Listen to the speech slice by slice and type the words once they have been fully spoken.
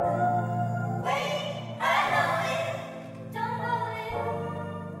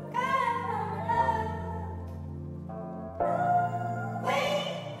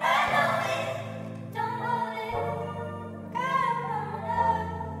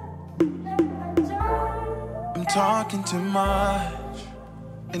talking too much,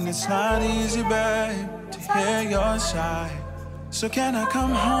 and it's not easy, babe, to hear your side. So can I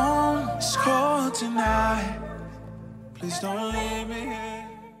come home? It's cold tonight. Please don't leave me here.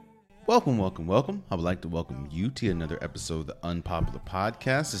 Welcome. I would like to welcome you to another episode of the Unpopular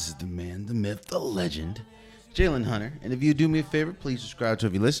Podcast. This is the man, the myth, the legend, Jalen Hunter. And if you do me a favor, please subscribe to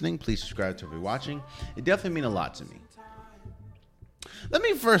if you're listening. Please subscribe to if you're watching. It definitely means a lot to me. Let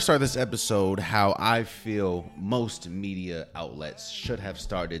me first start this episode how I feel most media outlets should have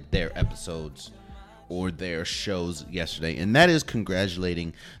started their episodes or their shows yesterday, and that is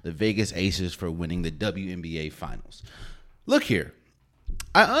congratulating the Vegas Aces for winning the WNBA Finals. Look here,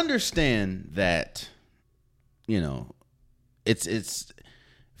 I understand that, it's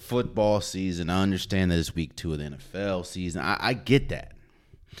football season. I understand that it's week 2 of the NFL season. I get that.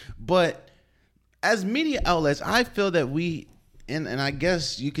 But as media outlets, I feel that we, and I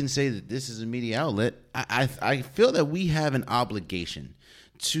guess you can say that this is a media outlet, I feel that we have an obligation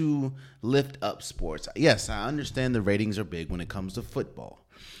to lift up sports. Yes, I understand the ratings are big when it comes to football.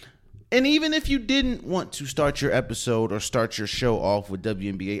 And even if you didn't want to start your episode or start your show off with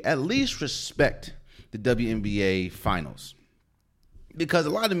WNBA, at least respect the WNBA finals. Because a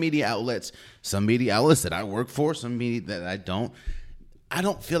lot of media outlets, some media outlets that I work for, some media that I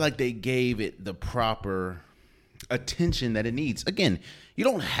don't feel like they gave it the proper attention that it needs. Again, you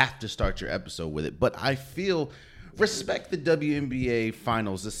don't have to start your episode with it, but I feel respect the WNBA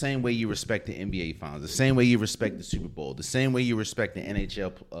finals the same way you respect the NBA finals, the same way you respect the Super Bowl, the same way you respect the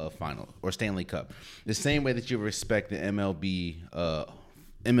NHL final or Stanley Cup, the same way that you respect the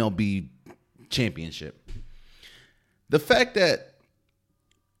MLB championship. The fact that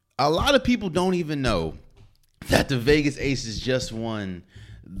a lot of people don't even know that the Vegas Aces just won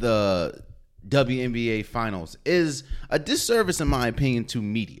the WNBA finals is a disservice, in my opinion, to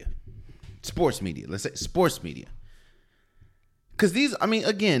media. Sports media. Let's say sports media. Because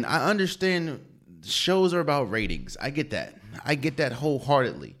again, I understand shows are about ratings. I get that. I get that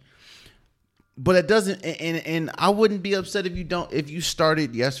wholeheartedly. But it doesn't, and I wouldn't be upset if you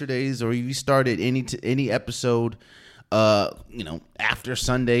started yesterday's or if you started any episode, after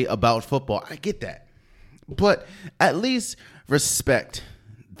Sunday about football. I get that. But at least respect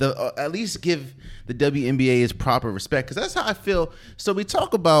at least give the WNBA its proper respect, because that's how I feel. So we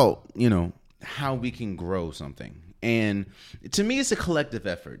talk about, how we can grow something. And to me, it's a collective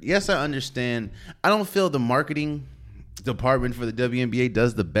effort. Yes, I understand. I don't feel the marketing department for the WNBA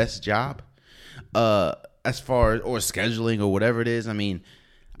does the best job as far as, or scheduling or whatever it is. I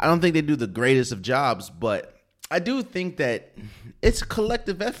don't think they do the greatest of jobs, but I do think that it's a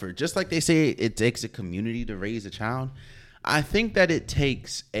collective effort. Just like they say it takes a community to raise a child. I think that it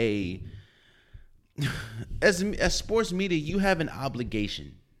takes as sports media, you have an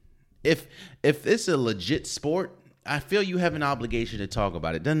obligation. If it's a legit sport, I feel you have an obligation to talk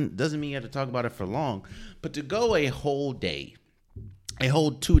about it. Doesn't mean you have to talk about it for long, but to go a whole day, a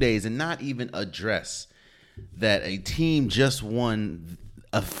whole 2 days, and not even address that a team just won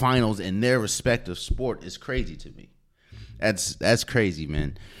a finals in their respective sport is crazy to me. That's crazy,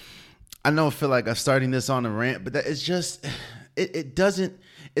 man. I know I feel like I'm starting this on a rant, but it's just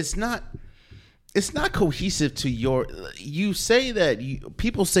it's not cohesive to you say that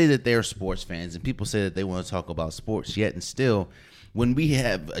people say that they're sports fans and people say that they want to talk about sports, yet and still when we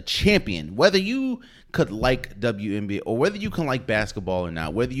have a champion, whether you could like WNBA or whether you can like basketball or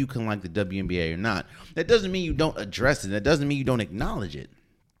not, whether you can like the WNBA or not, that doesn't mean you don't address it. That doesn't mean you don't acknowledge it.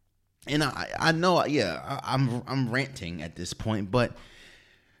 And I know, I'm ranting at this point, but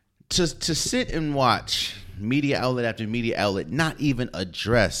to sit and watch media outlet after media outlet not even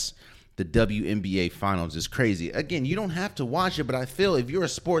address the WNBA finals is crazy. Again, you don't have to watch it, but I feel if you're a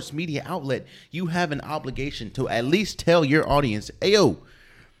sports media outlet, you have an obligation to at least tell your audience, hey, yo,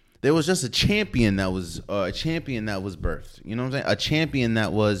 there was just a champion that was birthed. You know what I'm saying? A champion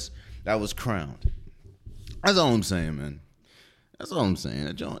that was crowned. That's all I'm saying, man. That's all I'm saying.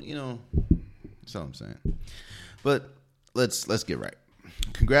 That's all I'm saying. But let's get right.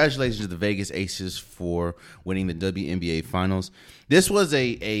 Congratulations to the Vegas Aces for winning the WNBA Finals. This was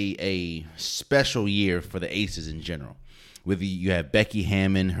a special year for the Aces in general. You had Becky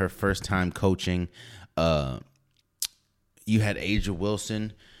Hammon, her first time coaching. You had Aja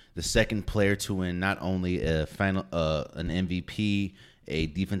Wilson, the second player to win not only an MVP, a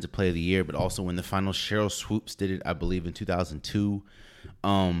Defensive Player of the Year, but also win the finals. Cheryl Swoops did it, I believe, in 2002.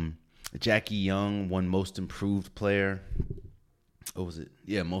 Jackie Young won Most Improved Player. What was it?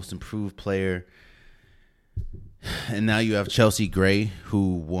 Yeah, Most Improved Player. And now you have Chelsea Gray,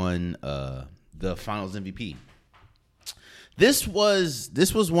 who won the Finals MVP. This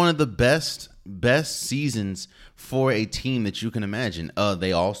was one of the best best seasons for a team that you can imagine.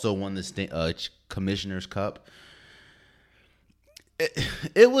 They also won the Commissioner's Cup.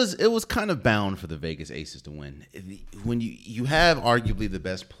 It was kind of bound for the Vegas Aces to win. When you have arguably the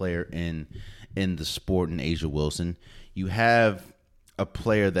best player in the sport in A'ja Wilson, you have a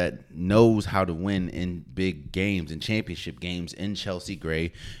player that knows how to win in big games and championship games in Chelsea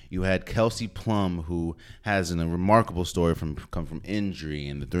Gray. You had Kelsey Plum, who has a remarkable story from injury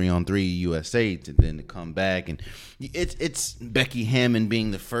and the 3-on-3 USA to then to come back, and it's Becky Hammon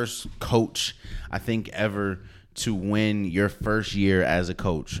being the first coach I think ever to win your first year as a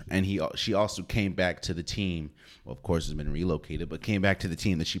coach, and she also came back to the team. Well, of course, has been relocated, but came back to the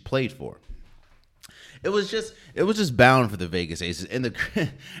team that she played for. It was just bound for the Vegas Aces, and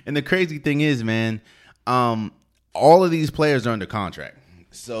the crazy thing is, man, all of these players are under contract,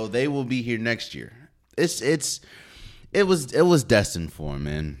 so they will be here next year. It was destined for them,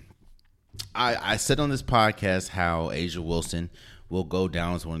 man. I said on this podcast how A'ja Wilson will go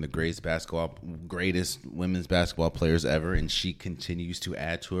down as one of the greatest women's basketball players ever, and she continues to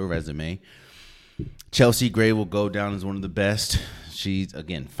add to her resume. Chelsea Gray will go down as one of the best. She's,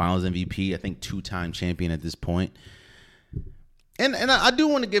 again, finals MVP, I think 2-time champion at this point. And I do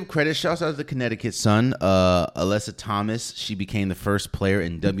want to give credit. Shouts out to the Connecticut Sun. Alyssa Thomas, she became the first player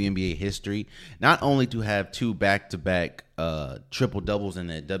in WNBA history not only to have 2 back-to-back triple-doubles in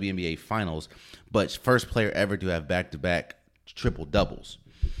the WNBA finals, but first player ever to have back-to-back triple-doubles.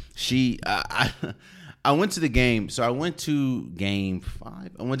 I went to the game. So I went to game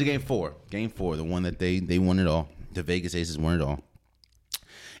 5. I went to game 4. Game 4, the one that they won it all. The Vegas Aces won it all.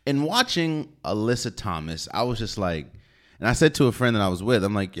 And watching Alyssa Thomas, I was just like, and I said to a friend that I was with,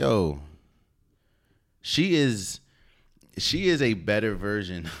 I'm like, yo, she is a better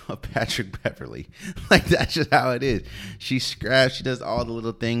version of Patrick Beverly. Like, that's just how it is. She scraps. She does all the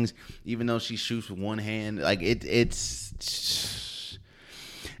little things, even though she shoots with one hand. Like, it's...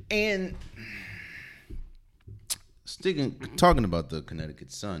 And talking about the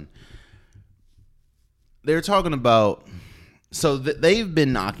Connecticut Sun, they're talking about... So they've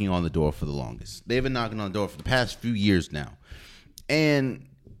been knocking on the door for the longest. They've been knocking on the door for the past few years now. And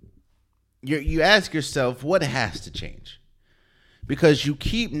you ask yourself, what has to change? Because you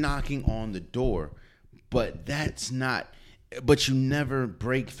keep knocking on the door, but you never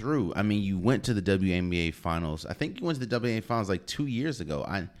break through. I mean, you went to the WNBA finals. I think you went to the WNBA finals like 2 years ago.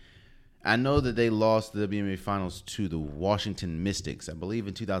 I know that they lost the WNBA finals to the Washington Mystics, I believe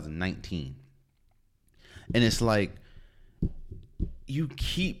in 2019. And it's like,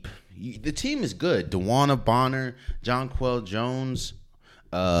 the team is good. DeWanna Bonner, Jonquel Jones,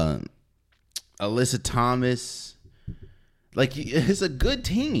 Alyssa Thomas. Like, it's a good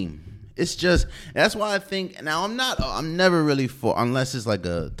team. It's just, that's why I think, now I'm never really for, unless it's like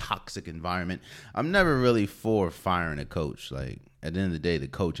a toxic environment, I'm never really for firing a coach. Like, at the end of the day, the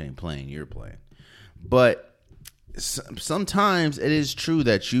coach ain't playing, you're playing. But sometimes it is true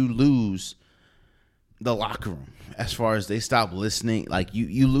that you lose the locker room as far as they stop listening. Like,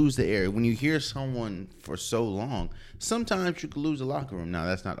 you lose the air. When you hear someone for so long, sometimes you can lose the locker room. Now,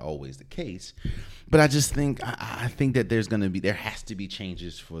 that's not always the case, but I just think, I think that there has to be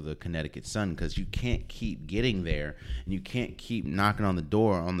changes for the Connecticut Sun, because you can't keep getting there and you can't keep knocking on the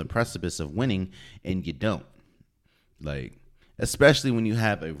door on the precipice of winning and you don't. Like, especially when you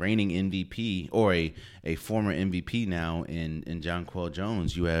have a reigning MVP or a former MVP now in Jonquel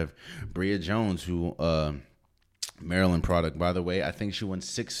Jones. You have Bria Jones, who Maryland product, by the way. I think she won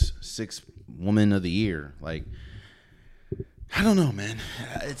six Woman of the Year. Like, I don't know, man.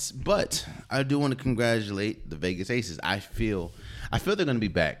 But I do want to congratulate the Vegas Aces. I feel they're going to be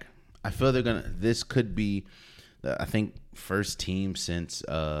back. I feel this could be, I think, first team since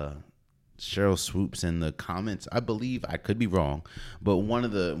Cheryl Swoops in the comments. I believe, I could be wrong, but one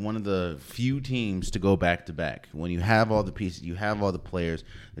of the few teams to go back to back. When you have all the pieces, you have all the players,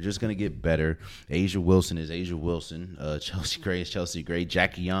 they're just going to get better. A'ja Wilson is A'ja Wilson. Chelsea Gray is Chelsea Gray.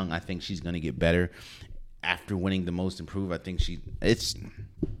 Jackie Young, I think she's going to get better after winning the Most Improved. I think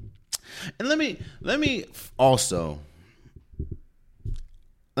and let me also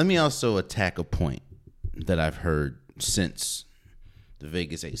attack a point that I've heard since the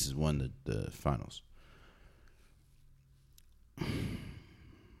Vegas Aces won the finals.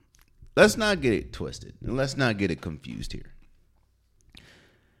 Let's not get it twisted, and let's not get it confused here.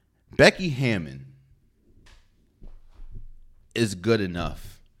 Becky Hammon is good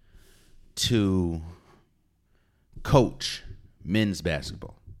enough to coach men's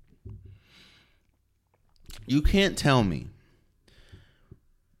basketball. You can't tell me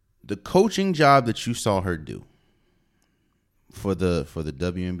the coaching job that you saw her do for the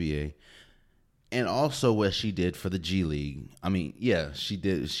WNBA and also what she did for the G League. I mean, yeah, she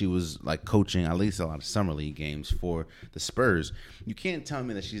did. She was like coaching at least a lot of summer league games for the Spurs. You can't tell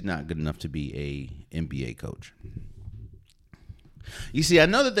me that she's not good enough to be a NBA coach. You see, I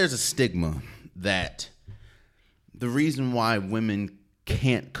know that there's a stigma that the reason why women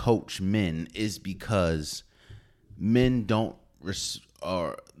can't coach men is because men don't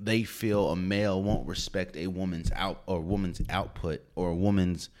or they feel a male won't respect a woman's output or a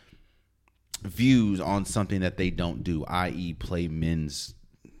woman's views on something that they don't do, i.e. play men's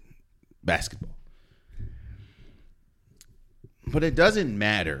basketball. But it doesn't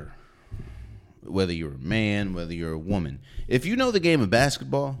matter whether you're a man, whether you're a woman. If you know the game of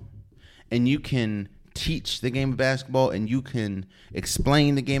basketball and you can teach the game of basketball and you can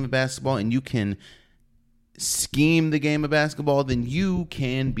explain the game of basketball and you can scheme the game of basketball, then you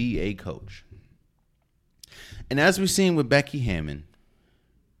can be a coach. And as we've seen with Becky Hammon,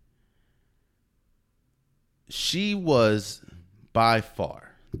 she was by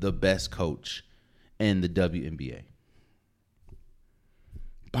far the best coach in the WNBA.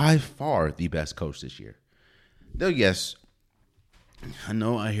 By far the best coach this year. Though, yes, I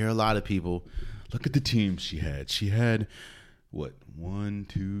know I hear a lot of people, look at the team she had. She had, what, 1,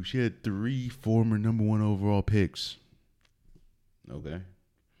 2, she had 3 former number 1 overall picks. Okay.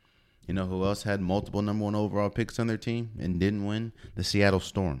 You know who else had multiple number 1 overall picks on their team and didn't win? The Seattle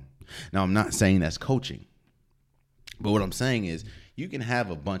Storm. Now, I'm not saying that's coaching. But what I'm saying is you can have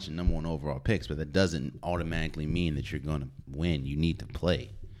a bunch of number 1 overall picks, but that doesn't automatically mean that you're going to win. You need to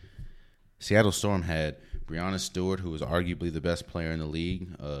play. Seattle Storm had Breanna Stewart, who was arguably the best player in the league,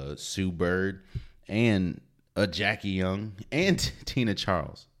 Sue Bird, and Jackie Young, and Tina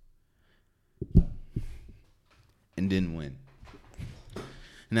Charles, and didn't win.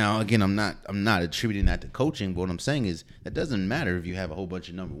 Now, again, I'm not attributing that to coaching, but what I'm saying is that doesn't matter if you have a whole bunch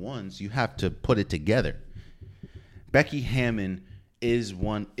of number 1s. You have to put it together. Becky Hammon is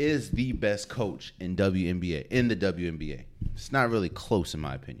the best coach in the WNBA. It's not really close in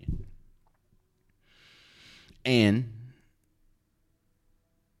my opinion. And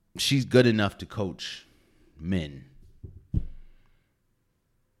she's good enough to coach men.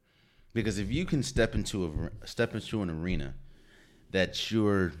 Because if you can step into an arena that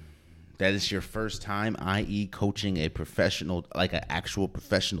is your first time, i.e. coaching a professional, like an actual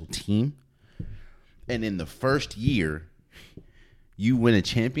professional team, and in the first year, you win a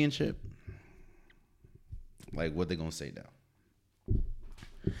championship, like what they gonna say now?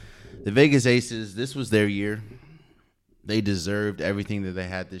 The Vegas Aces, this was their year. They deserved everything that they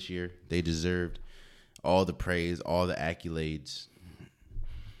had this year. They deserved all the praise, all the accolades.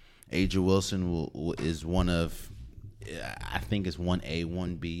 Aja Wilson is one of, I think is 1A,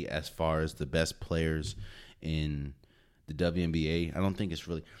 1B as far as the best players in the WNBA. I don't think it's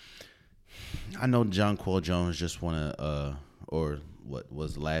really. I know Jonquel Jones just won or what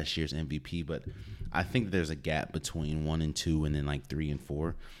was last year's MVP, but I think there's a gap between 1 and 2, and then like 3 and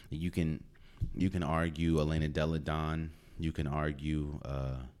 4. You can argue Elena Deladon. You can argue,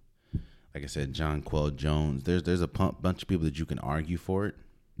 like I said, Jonquel Jones. There's a bunch of people that you can argue for it.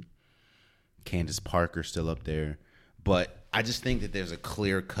 Candace Parker still up there, but I just think that there's a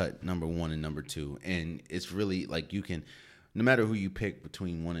clear cut number 1 and number 2, and it's really like you can. No matter who you pick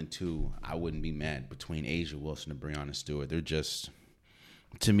between 1 and 2, I wouldn't be mad between Aja Wilson and Breanna Stewart. They're just,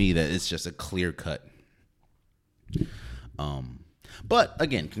 to me, that it's just a clear cut. But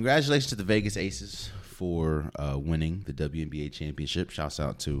again, congratulations to the Vegas Aces for winning the WNBA championship. Shouts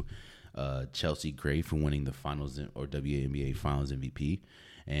out to Chelsea Gray for winning the finals or WNBA finals MVP.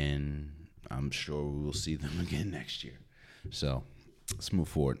 And I'm sure we will see them again next year. So let's move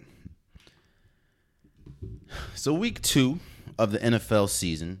forward. So week 2 of the NFL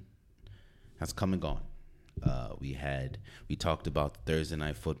season has come and gone. We talked about the Thursday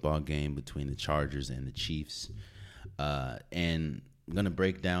night football game between the Chargers and the Chiefs, and I'm gonna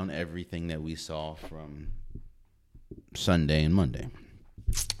break down everything that we saw from Sunday and Monday.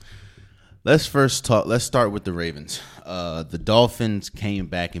 Let's start with the Ravens. The Dolphins came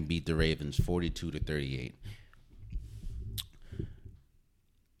back and beat the Ravens 42-38.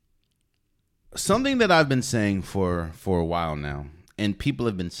 Something that I've been saying for a while now, and people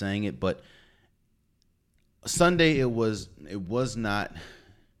have been saying it, but Sunday it was not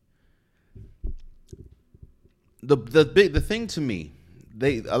the thing to me.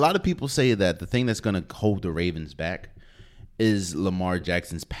 A lot of people say that the thing that's going to hold the Ravens back is Lamar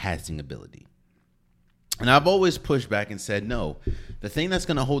Jackson's passing ability. And I've always pushed back and said, no, the thing that's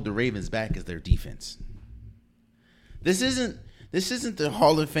going to hold the Ravens back is their defense. This isn't the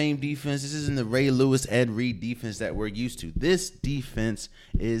Hall of Fame defense. This isn't the Ray Lewis, Ed Reed defense that we're used to. This defense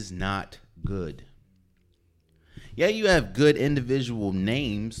is not good. Yeah, you have good individual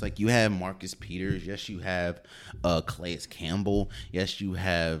names. Like you have Marcus Peters. Yes, you have Calais Campbell. Yes, you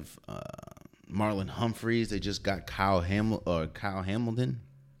have Marlon Humphreys. They just got Kyle Hamilton.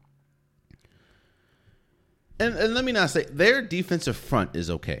 And let me not say their defensive front is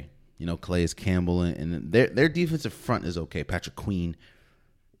okay. You know, Calais Campbell and their defensive front is okay. Patrick Queen.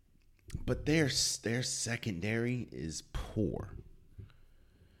 But their secondary is poor.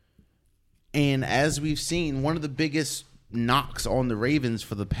 And as we've seen, one of the biggest knocks on the Ravens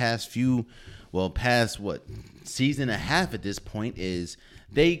for the past season and a half at this point is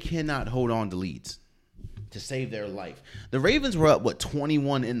they cannot hold on to leads to save their life. The Ravens were up,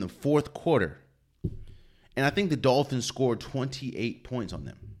 21 in the fourth quarter. And I think the Dolphins scored 28 points on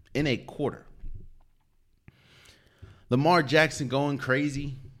them in a quarter. Lamar Jackson going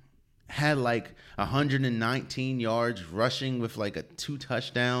crazy. Had 119 yards rushing with 2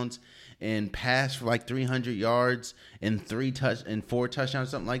 touchdowns and passed for 300 yards and 4 touchdowns,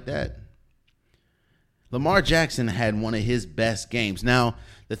 something like that. Lamar Jackson had one of his best games. Now,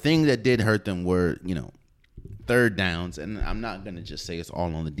 the thing that did hurt them were, third downs, and I'm not going to just say it's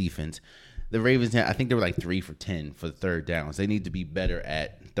all on the defense. The Ravens, I think they were 3 for 10 for the third downs. They need to be better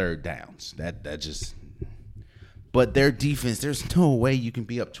at third downs. But their defense, there's no way you can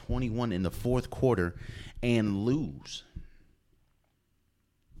be up 21 in the fourth quarter and lose.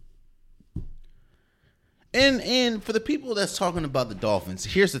 And for the people that's talking about the Dolphins,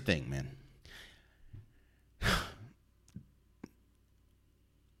 here's the thing, man.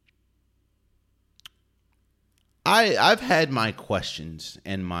 I've had my questions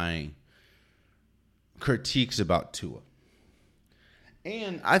and my critiques about Tua.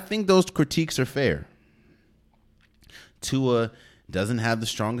 And I think those critiques are fair. Tua doesn't have the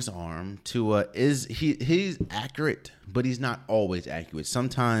strongest arm. Tua he's accurate, but he's not always accurate.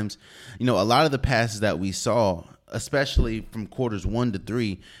 Sometimes, a lot of the passes that we saw, especially from quarters 1 to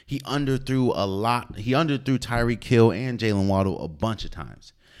 3, he underthrew a lot. He underthrew Tyreek Hill and Jalen Waddle a bunch of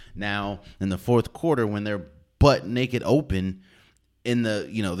times. Now, in the fourth quarter, when they're butt naked open,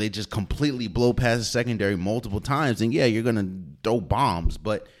 they just completely blow past the secondary multiple times. And yeah, you're going to throw bombs,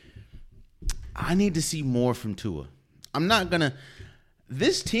 but I need to see more from Tua. I'm not going to.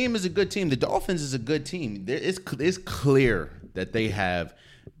 This team is a good team. The Dolphins is a good team. It's clear that they have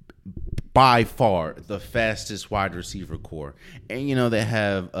by far the fastest wide receiver core. And, they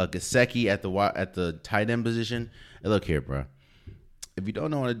have Gesicki at the tight end position. Hey, look here, bro. If you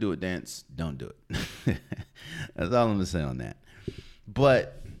don't know how to do a dance, don't do it. That's all I'm going to say on that.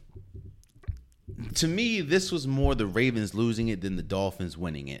 But to me, this was more the Ravens losing it than the Dolphins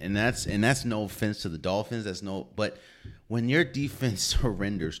winning it. And that's no offense to the Dolphins. But when your defense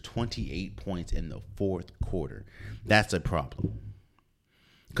surrenders 28 points in the fourth quarter, that's a problem.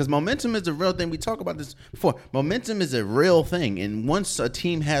 Because momentum is a real thing. We talked about this before. Momentum is a real thing. And once a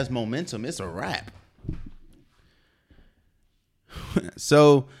team has momentum, it's a wrap.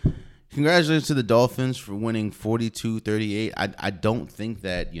 So, congratulations to the Dolphins for winning 42-38. I don't think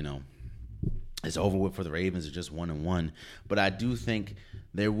that, it's over with for the Ravens. It's just 1-1. But I do think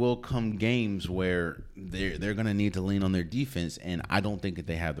there will come games where they're going to need to lean on their defense, and I don't think that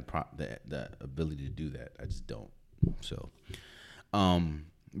they have the ability to do that. I just don't. So,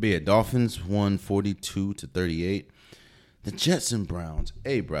 but yeah, Dolphins won 42-38. The Jets and Browns.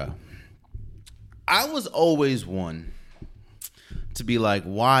 Hey, bro. I was always one to be like,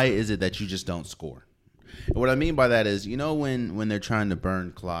 why is it that you just don't score? And what I mean by that is, when they're trying to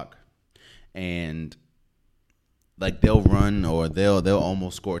burn clock and they'll run or they'll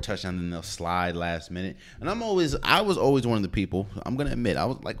almost score a touchdown and then they'll slide last minute. And I was always one of the people, I'm going to admit, I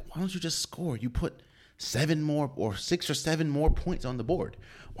was like, why don't you just score? You put 7 more or 6 or 7 more points on the board.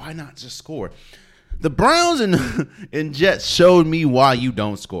 Why not just score? The Browns and Jets showed me why you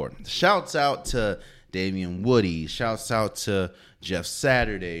don't score. Shouts out to Damian Woody. Shouts out to Jeff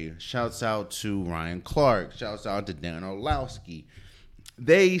Saturday. Shouts out to Ryan Clark. Shouts out to Dan Orlowski.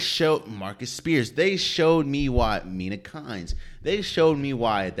 They showed Marcus Spears. They showed me why. Mina Kimes. They showed me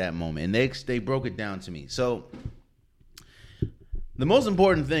why at that moment, and they broke it down to me. So the most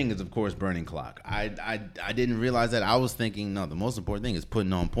important thing is, of course, burning clock. I didn't realize that. I was thinking, no, the most important thing is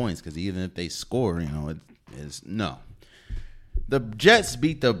putting on points, because even if they score, it is no. The Jets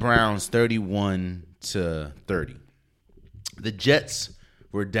beat the Browns 31-30. The Jets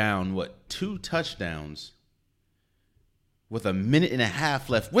were down 2 touchdowns with a minute and a half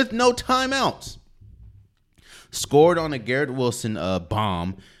left with no timeouts. Scored on a Garrett Wilson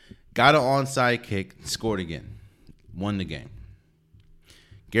bomb, got an onside kick, scored again, won the game.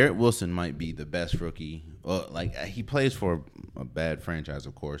 Garrett Wilson might be the best rookie Well, like he plays for a bad franchise,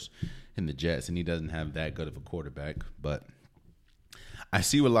 of course, in the Jets, and he doesn't have that good of a quarterback. But I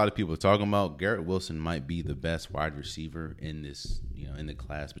see what a lot of people are talking about. Garrett Wilson might be the best wide receiver in this, in the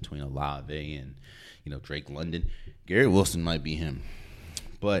class between Olave and, Drake London. Garrett Wilson might be him.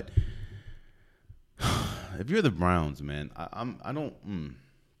 But if you're the Browns, man,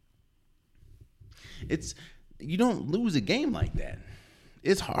 you don't lose a game like that.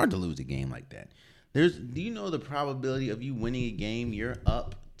 It's hard to lose a game like that. Do you know the probability of you winning a game? You're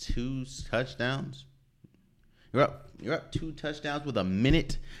up 2 touchdowns. You're up 2 touchdowns with a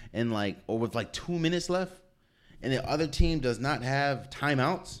minute and with 2 minutes left, and the other team does not have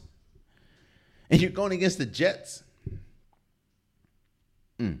timeouts, and you're going against the Jets.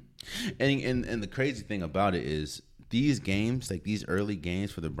 And the crazy thing about it is these games, these early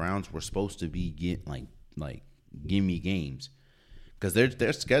games for the Browns, were supposed to be gimme games, because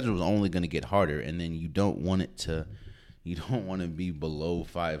their schedule is only going to get harder, and then you don't want to be below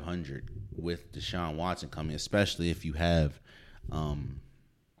 500 with Deshaun Watson coming, especially if you have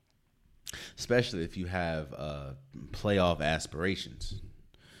playoff aspirations.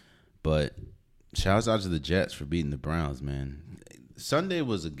 But shouts out to the Jets for beating the Browns, man. Sunday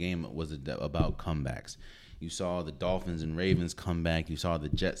was about comebacks. You saw the Dolphins and Ravens come back. You saw the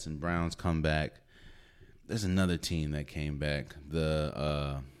Jets and Browns come back. There's another team that came back.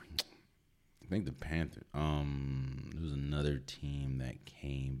 I think the Panthers. There was another team that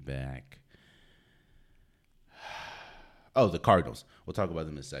came back. Oh, the Cardinals. We'll talk about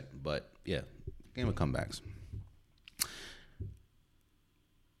them in a second. But yeah, game of comebacks.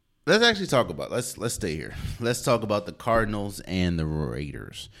 Let's actually talk about. Let's stay here. Let's talk about the Cardinals and the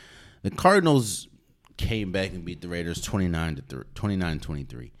Raiders. The Cardinals came back and beat the Raiders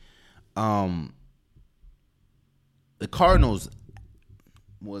 29-23. The Cardinals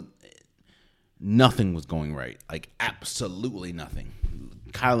nothing was going right. Absolutely nothing.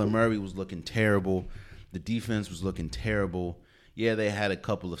 Kyler Murray was looking terrible. The defense was looking terrible. Yeah, they had a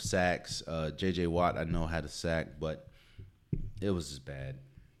couple of sacks. J.J. Watt, I know, had a sack, but it was just bad.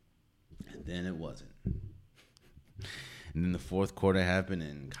 And then it wasn't. And then the fourth quarter happened,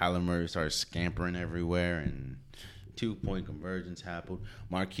 and Kyler Murray started scampering everywhere, and 2-point conversions happened.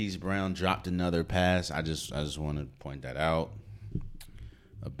 Marquise Brown dropped another pass. I just want to point that out.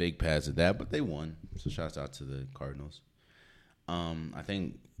 A big pass at that, but they won. So shouts out to the Cardinals. I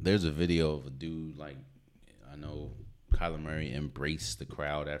think there's a video of a dude, I know Kyler Murray embraced the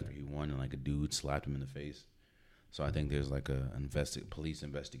crowd after he won, and a dude slapped him in the face. So I think there's a police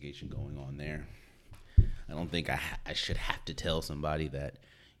investigation going on there. I don't think I should have to tell somebody that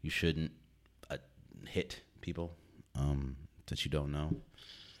you shouldn't hit people that you don't know,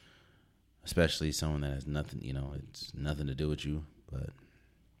 especially someone that has nothing. It's nothing to do with you. But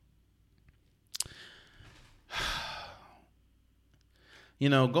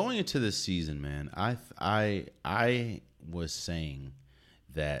going into this season, man, I was saying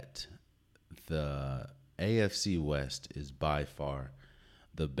that the AFC West is by far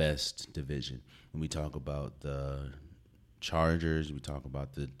the best division. When we talk about the Chargers, we talk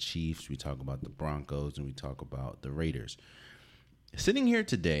about the Chiefs, we talk about the Broncos, and we talk about the Raiders. Sitting here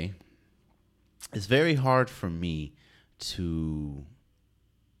today, it's very hard for me to...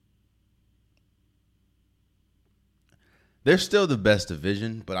 They're still the best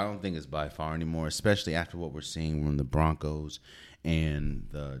division, but I don't think it's by far anymore, especially after what we're seeing from the Broncos and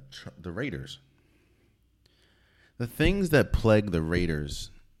the Raiders. The things that plague the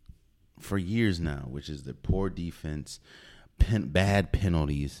Raiders for years now, which is the poor defense, bad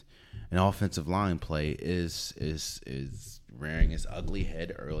penalties, and offensive line play, is rearing its ugly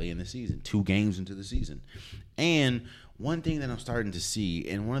head early in the season, 2 games into the season. And one thing that I'm starting to see,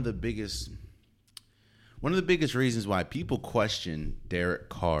 and one of the biggest reasons why people question Derek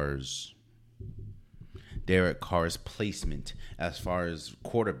Carr's placement as far as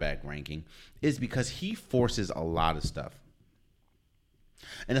quarterback ranking is because he forces a lot of stuff.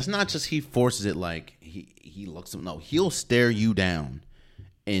 And it's not just he forces it he looks. No, he'll stare you down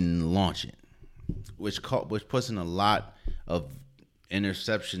and launch it, which puts in a lot of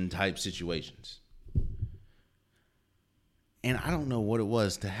interception type situations. And I don't know what it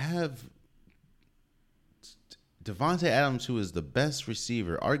was to have Devontae Adams, who is the best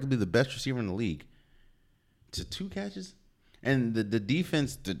receiver, arguably the best receiver in the league, to 2 catches, and the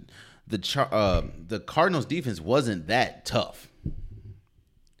defense, the Cardinals defense wasn't that tough.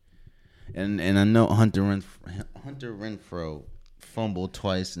 And I know Hunter Renfrow fumbled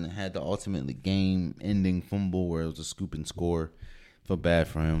twice and had the ultimately game-ending fumble where it was a scoop and score. Felt bad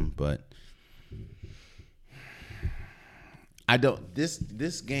for him, but I don't.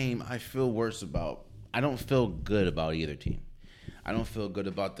 This game I feel worse about. I don't feel good about either team. I don't feel good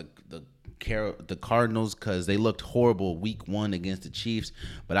about the Cardinals because they looked horrible week 1 against the Chiefs.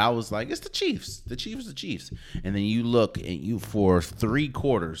 But I was like, it's the Chiefs. The Chiefs are the Chiefs. And then you look and you for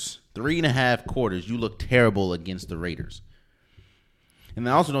 3.5 quarters, you look terrible against the Raiders. And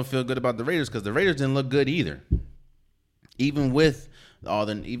I also don't feel good about the Raiders because the Raiders didn't look good either. Even with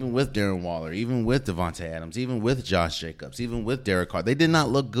Darren Waller, even with Devontae Adams, even with Josh Jacobs, even with Derek Carr, they did not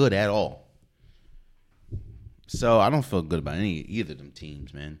look good at all. So I don't feel good about either of them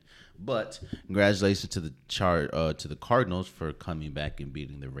teams, man. But congratulations to the Cardinals for coming back and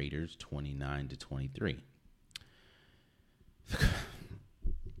beating the Raiders 29-23.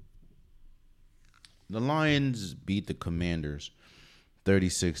 The Lions beat the Commanders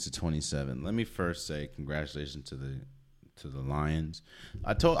 36-27. Let me first say congratulations to the Lions.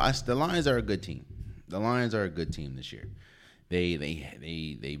 The Lions are a good team. The Lions are a good team this year.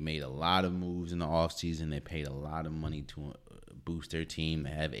 They made a lot of moves in the offseason. They paid a lot of money to boost their team. They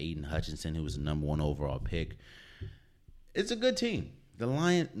have Aiden Hutchinson, who was the number 1 overall pick. It's a good team. The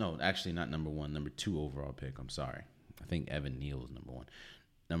Lions, no, actually not number 1, number 2 overall pick. I'm sorry. I think Evan Neal was number 1.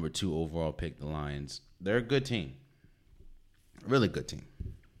 Number 2 overall pick, the Lions. They're a good team. Really good team.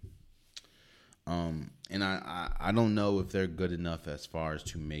 And I don't know if they're good enough as far as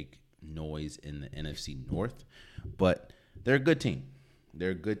to make noise in the NFC North, but they're a good team.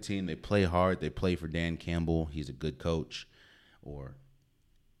 They're a good team. They play hard. They play for Dan Campbell. He's a good coach, or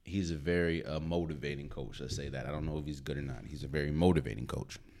he's a very motivating coach. Let's say that. I don't know if he's good or not. He's a very motivating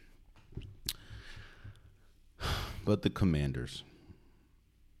coach. But the Commanders.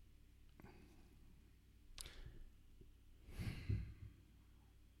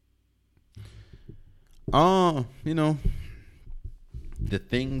 The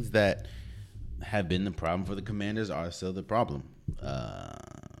things that have been the problem for the Commanders are still the problem.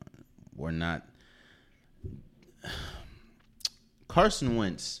 Carson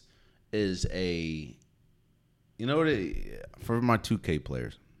Wentz is for my 2K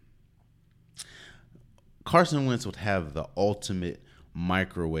players, Carson Wentz would have the ultimate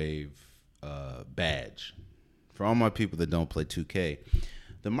microwave badge. For all my people that don't play 2K,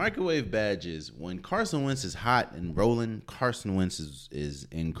 the microwave badge is when Carson Wentz is hot and rolling, Carson Wentz is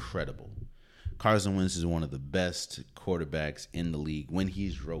incredible. Carson Wentz is one of the best quarterbacks in the league when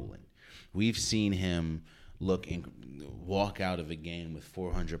he's rolling. We've seen him walk out of a game with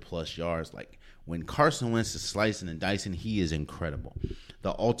 400-plus yards. Like, when Carson Wentz is slicing and dicing, he is incredible.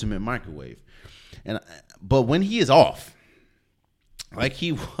 The ultimate microwave. But when he is off, like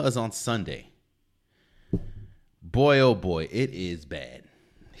he was on Sunday, boy, oh boy, it is bad.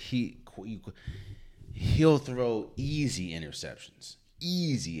 He'll throw easy interceptions,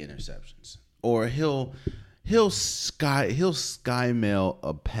 or he'll sky mail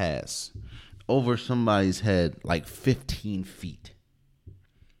a pass over somebody's head like 15 feet,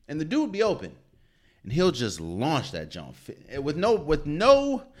 and the dude would be open, and he'll just launch that jump with no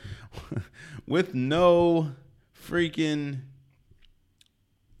freaking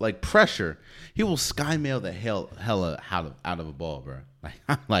like pressure. He will sky mail the hell out of a ball, bro.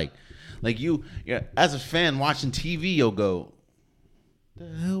 Like you, yeah, as a fan watching TV, you'll go, the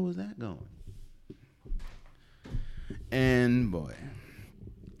hell was that going? And boy,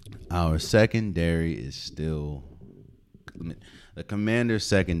 our secondary is still, the Commander's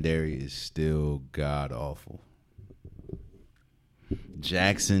secondary is still god awful.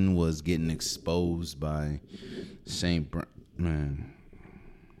 Jackson was getting exposed by St. Man.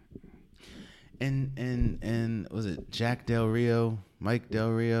 And was it Jack Del Rio, Mike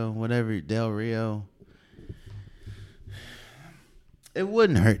Del Rio, whatever, Del Rio? It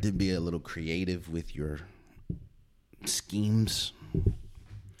wouldn't hurt to be a little creative with your schemes.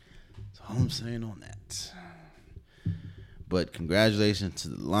 That's all I'm saying on that. But congratulations to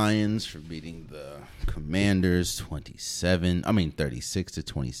the Lions for beating the Commanders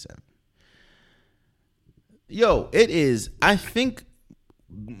 36-27. Yo, it is, I think,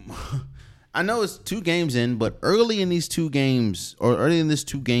 I know it's 2 games in, but early in this 2-game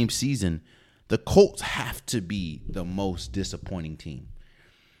season, the Colts have to be the most disappointing team.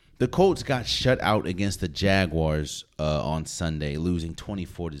 The Colts got shut out against the Jaguars on Sunday, losing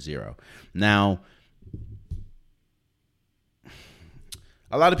 24-0. Now,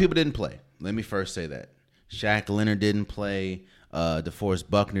 a lot of people didn't play. Let me first say that. Shaq Leonard didn't play. DeForest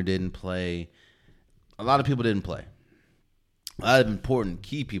Buckner didn't play. A lot of people didn't play. A lot of important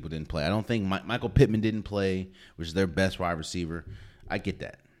key people didn't play. I don't think Michael Pittman didn't play, which is their best wide receiver. I get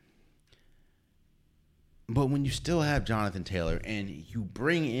that. But when you still have Jonathan Taylor and you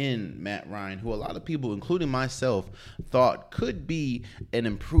bring in Matt Ryan, who a lot of people, including myself, thought could be an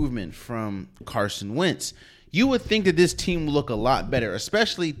improvement from Carson Wentz, you would think that this team would look a lot better,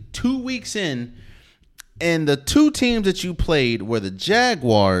 especially 2 weeks in. And the two teams that you played were the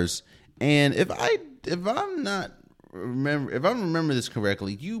Jaguars, and if I remember this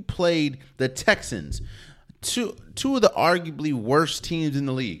correctly, you played the Texans, two of the arguably worst teams in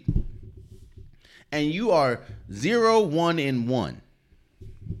the league. And you are 0-1-1.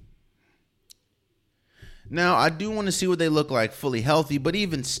 Now, I do want to see what they look like fully healthy, but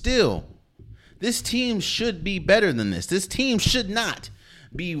even still, this team should be better than this. This team should not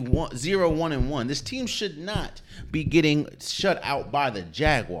be 0-1-1. This team should not be getting shut out by the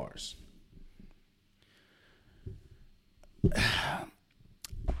Jaguars.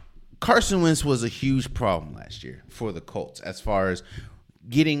 Carson Wentz was a huge problem last year for the Colts as far as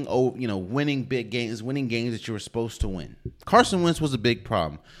winning big games, winning games that you were supposed to win. Carson Wentz was a big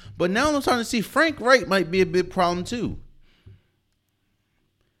problem. But now I'm starting to see Frank Wright might be a big problem too.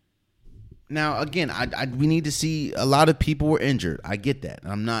 Now, again, we need to see a lot of people were injured. I get that.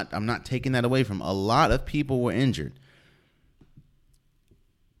 I'm not taking that away from. A lot of people were injured.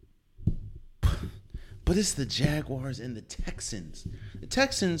 But it's the Jaguars and the Texans. The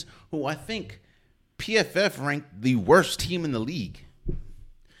Texans, who I think PFF ranked the worst team in the league.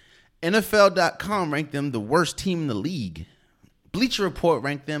 NFL.com ranked them the worst team in the league. Bleacher Report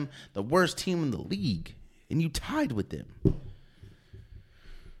ranked them the worst team in the league. And you tied with them.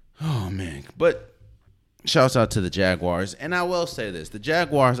 Oh, man. But shouts out to the Jaguars. And I will say this. The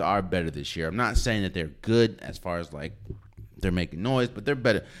Jaguars are better this year. I'm not saying that they're good as far as like they're making noise, but they're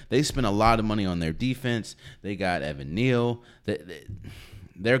better. They spent a lot of money on their defense. They got Evan Neal.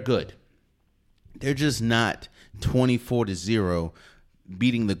 They're good. They're just not 24-0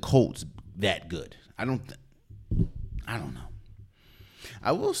 beating the Colts that good. I don't know.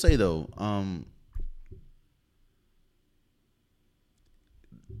 I will say though,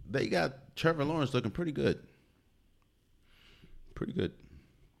 they got Trevor Lawrence looking pretty good. Pretty good.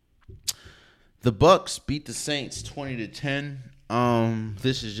 The Bucks beat the Saints 20-10.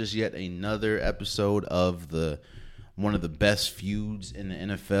 This is just yet another episode of one of the best feuds in the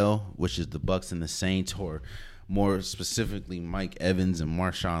NFL, which is the Bucks and the Saints, or more specifically, Mike Evans and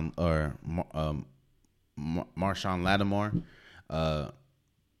Marshawn Lattimore.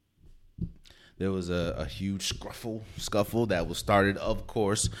 There was a huge scuffle that was started, of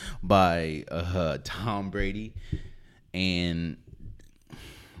course, by Tom Brady and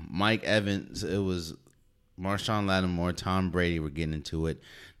Mike Evans. It was Marshawn Lattimore, Tom Brady were getting into it.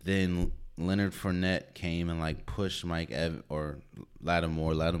 Then Leonard Fournette came and like pushed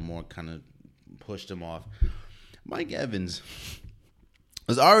Lattimore. Lattimore kind of pushed him off. Mike Evans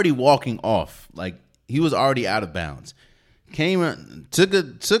was already walking off, like he was already out of bounds. Took a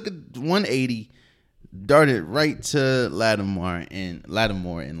 180, darted right to Lattimore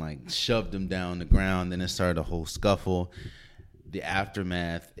and like shoved him down the ground. Then it started a whole scuffle. The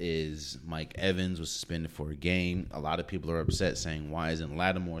aftermath is Mike Evans was suspended for a game. A lot of people are upset saying, why isn't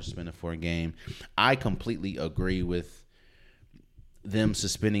Lattimore suspended for a game? I completely agree with them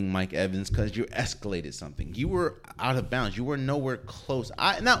suspending Mike Evans because you escalated something. You were out of bounds. You were nowhere close.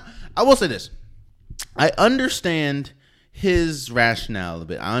 I will say this. I understand his rationale a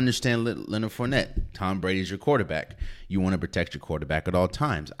bit. I understand Leonard Fournette. Tom Brady's your quarterback. You want to protect your quarterback at all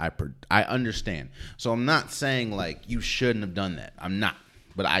times. I understand. So I'm not saying like you shouldn't have done that. I'm not.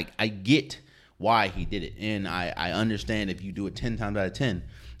 But I get why he did it. And I understand if you do it 10 times out of 10,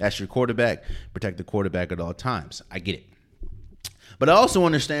 that's your quarterback. Protect the quarterback at all times. I get it. But I also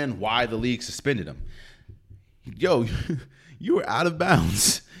understand why the league suspended him. Yo, you were out of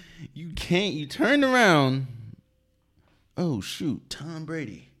bounds. You turned around. Oh, shoot. Tom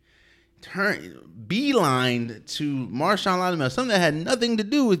Brady. Beelined to Marshawn Lattimore, something that had nothing to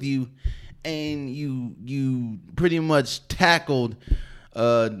do with you, and you pretty much tackled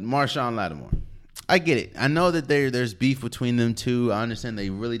Marshawn Lattimore. I get it. I know that there's beef between them two. I understand they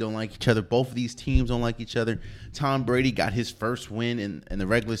really don't like each other. Both of these teams don't like each other. Tom Brady got his first win in the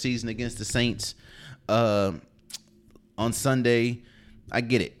regular season against the Saints on Sunday. I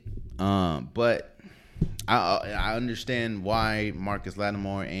get it. But I understand why Marcus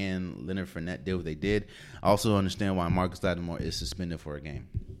Lattimore and Leonard Fournette did what they did. I also understand why Marcus Lattimore is suspended for a game.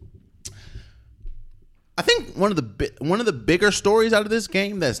 I think one of the bigger stories out of this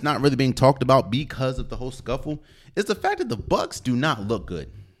game that's not really being talked about because of the whole scuffle is the fact that the Bucks do not look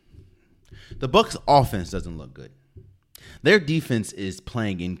good. The Bucks offense doesn't look good. Their defense is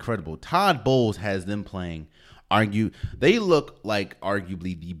playing incredible. Todd Bowles has them playing they look like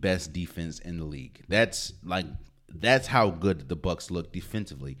arguably the best defense in the league. That's how good the Bucks look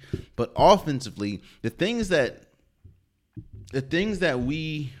defensively. But offensively, the things that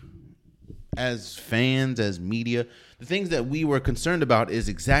we as fans, as media, the things that we were concerned about is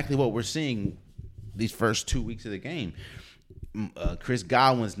exactly what we're seeing these first 2 weeks of the game. Chris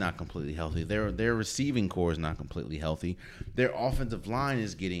Godwin's not completely healthy. Their receiving core is not completely healthy. Their offensive line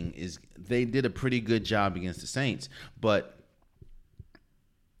they did a pretty good job against the Saints, but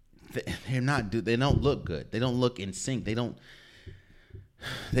they don't look good. They don't look in sync. They don't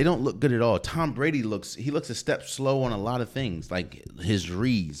look good at all. Tom Brady looks a step slow on a lot of things, like his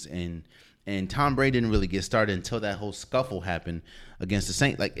reads, and Tom Brady didn't really get started until that whole scuffle happened against the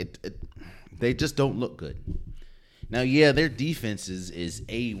Saints. They just don't look good. Now, yeah, their defense is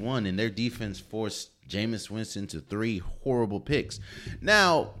A1, and their defense forced Jameis Winston to 3 horrible picks.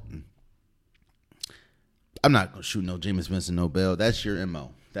 Now, I'm not going to shoot no Jameis Winston no bail. That's your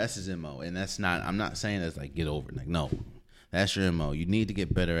MO. That's his MO. And I'm not saying that's like get over it. Like, no, that's your MO. You need to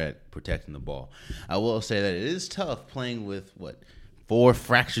get better at protecting the ball. I will say that it is tough playing with, 4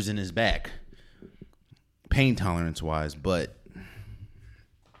 fractures in his back, pain tolerance-wise, but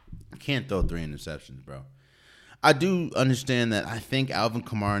you can't throw 3 interceptions, bro. I do understand that. I think Alvin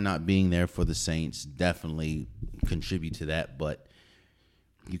Kamara not being there for the Saints definitely contribute to that, but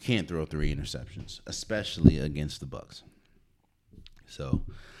you can't throw 3 interceptions, especially against the Bucks. So,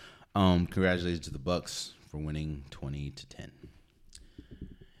 congratulations to the Bucks for winning 20-10.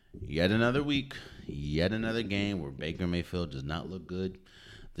 Yet another week, yet another game where Baker Mayfield does not look good.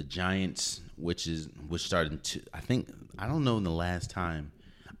 The Giants, which started to, I don't know the last time.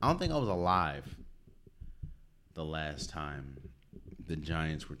 I don't think I was alive the last time the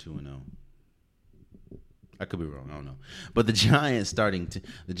Giants were 2-0. I could be wrong. I don't know. But the Giants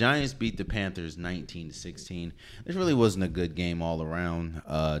beat the Panthers 19-16. This really wasn't a good game all around.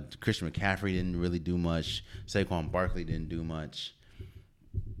 Christian McCaffrey didn't really do much. Saquon Barkley didn't do much.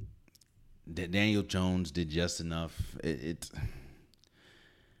 Daniel Jones did just enough.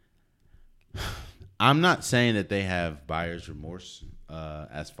 I'm not saying that they have buyer's remorse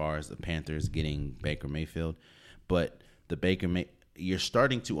as far as the Panthers getting Baker Mayfield, but you're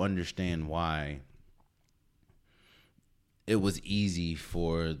starting to understand why it was easy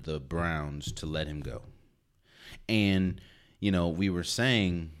for the Browns to let him go. And, we were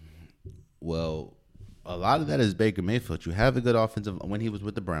saying, well, a lot of that is Baker Mayfield. You have a good offensive – when he was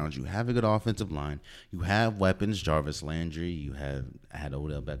with the Browns, you have a good offensive line. You have weapons, Jarvis Landry. You had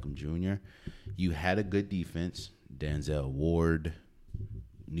Odell Beckham Jr. You had a good defense, Denzel Ward,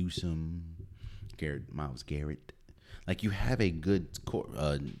 Newsome, Myles Garrett. Like, you have a good core.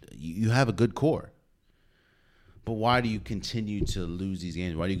 You have a good core. But why do you continue to lose these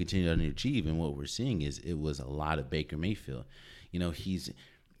games? Why do you continue to underachieve? And what we're seeing is it was a lot of Baker Mayfield. He's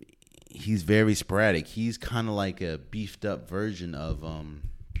very sporadic. He's kind of like a beefed up version of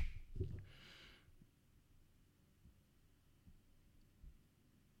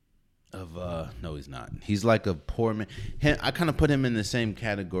no, he's not. He's like a poor man. I kind of put him in the same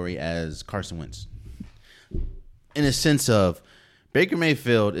category as Carson Wentz, in a sense of Baker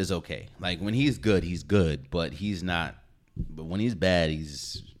Mayfield is okay. Like, when he's good, but he's not. But when he's bad,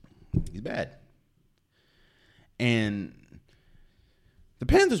 he's bad. And the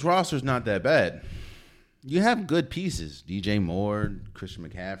Panthers roster is not that bad. You have good pieces. DJ Moore, Christian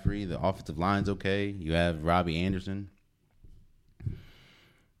McCaffrey. The offensive line's okay. You have Robbie Anderson.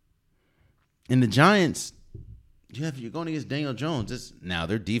 And the Giants, you're going against Daniel Jones. Now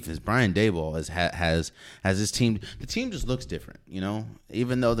their defense, Brian Daboll has his team. The team just looks different,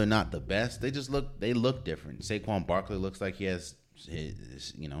 Even though they're not the best, they look different. Saquon Barkley looks like he has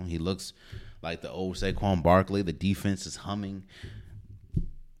he looks like the old Saquon Barkley. The defense is humming.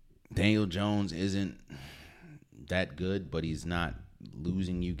 Daniel Jones isn't that good, but he's not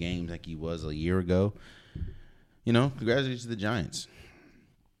losing you games like he was a year ago. Congratulations to the Giants.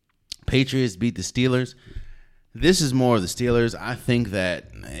 Patriots beat the Steelers. This is more of the Steelers. I think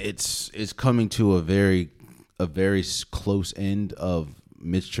that it's coming to a very close end of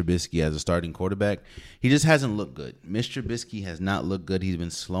Mitch Trubisky as a starting quarterback. He just hasn't looked good. Mitch Trubisky has not looked good. He's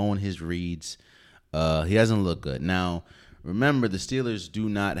been slowing his reads. He hasn't looked good. Now, remember, the Steelers do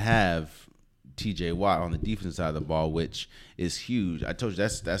not have T.J. Watt on the defensive side of the ball, which is huge. I told you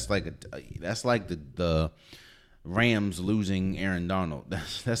that's like the Rams losing Aaron Donald.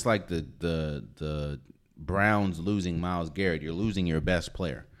 That's like the Browns losing Myles Garrett. You're losing your best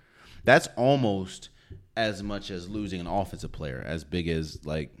player. That's almost as much as losing an offensive player, as big as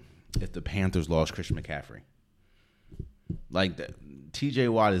like if the Panthers lost Christian McCaffrey. Like, T.J.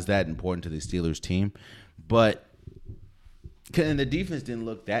 Watt is that important to the Steelers team. But and the defense didn't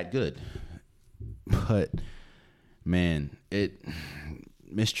look that good. But man,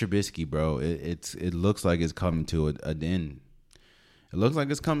 Miss Trubisky, bro, it looks like it's coming to an end. It looks like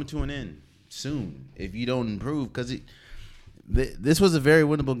it's coming to an end soon if you don't improve, because this was a very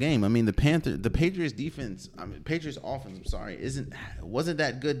winnable game. I mean, the Patriots defense, Patriots offense, I'm sorry, wasn't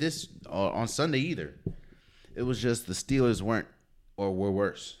that good this on Sunday either. It was just the Steelers were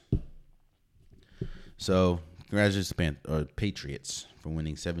worse. So, congratulations Patriots for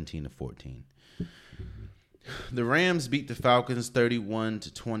winning 17-14. The Rams beat the Falcons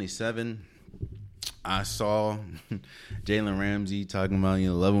 31-27. I saw Jalen Ramsey talking about,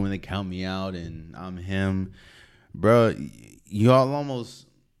 love it when they count me out and I'm him. Bro, y'all almost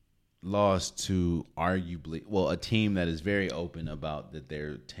lost to arguably, a team that is very open about that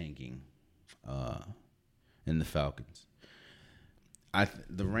they're tanking in the Falcons.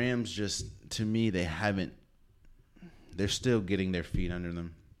 The Rams just, to me, they're still getting their feet under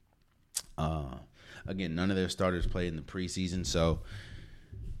them. Again, none of their starters played in the preseason,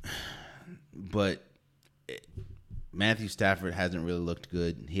 but Matthew Stafford hasn't really looked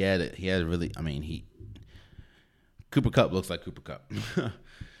good. Cooper Kupp looks like Cooper Kupp.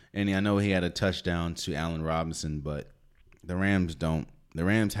 And I know he had a touchdown to Allen Robinson, but the Rams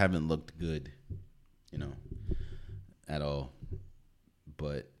haven't looked good, at all.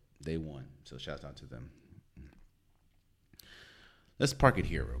 But they won, so shout out to them. Let's park it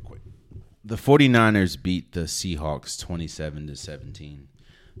here real quick. The 49ers beat the Seahawks 27-17.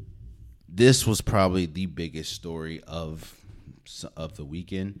 This was probably the biggest story of the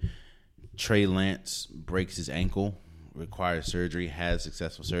weekend. Trey Lance breaks his ankle, requires surgery, has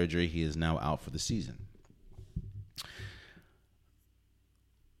successful surgery. He is now out for the season.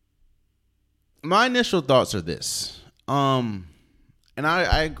 My initial thoughts are this. And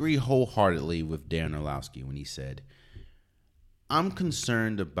I agree wholeheartedly with Dan Orlovsky when he said, I'm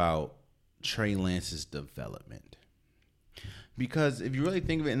concerned about Trey Lance's development. Because if you really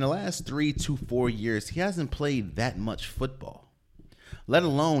think of it, in the last 3 to 4 years, he hasn't played that much football, let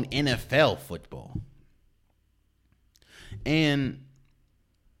alone NFL football. And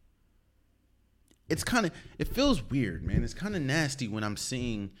it feels weird, man. It's kind of nasty when I'm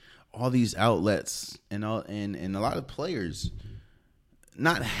seeing all these outlets and a lot of players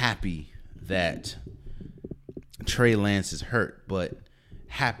not happy that Trey Lance is hurt, but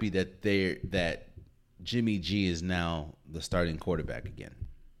happy that Jimmy G is now the starting quarterback again.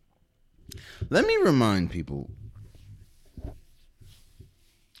 Let me remind people,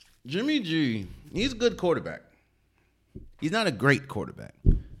 Jimmy G, he's a good quarterback. He's not a great quarterback.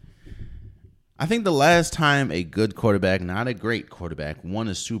 I think the last time a good quarterback, not a great quarterback, won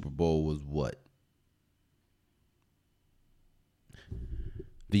a Super Bowl was what?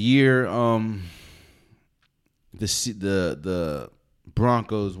 The year the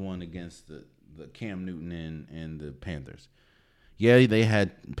Broncos won against the Cam Newton and the Panthers. Yeah, they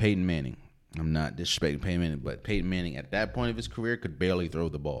had Peyton Manning. I'm not disrespecting Peyton Manning, but Peyton Manning at that point of his career could barely throw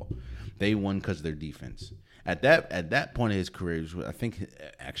the ball. They won because of their defense. At that point of his career, I think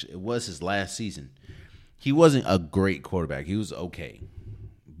actually it was his last season. He wasn't a great quarterback. He was okay.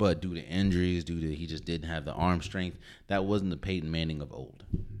 But due to injuries, he just didn't have the arm strength, that wasn't the Peyton Manning of old.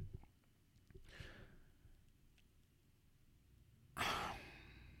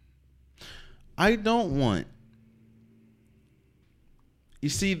 I don't want... You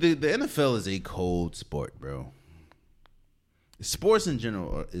see, the NFL is a cold sport, bro. Sports in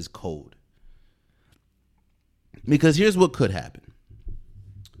general is cold. Because here's what could happen.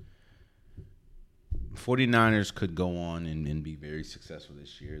 49ers could go on and be very successful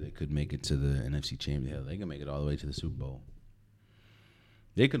this year. They could make it to the NFC Championship. Hell, they can make it all the way to the Super Bowl.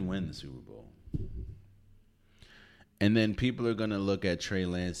 They could win the Super Bowl. And then people are going to look at Trey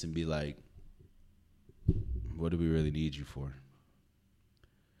Lance and be like, what do we really need you for?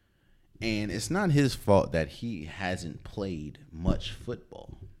 And it's not his fault that he hasn't played much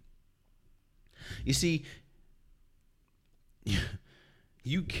football. You see,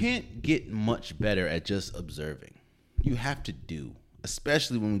 you can't get much better at just observing. You have to do,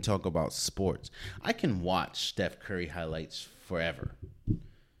 especially when we talk about sports. I can watch Steph Curry highlights forever.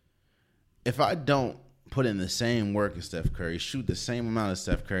 If I don't put in the same work as Steph Curry, shoot the same amount as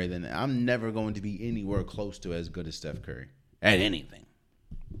Steph Curry, then I'm never going to be anywhere close to as good as Steph Curry at anything.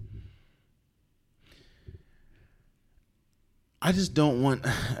 I just don't want,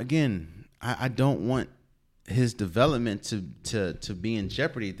 again, I don't want his development to be in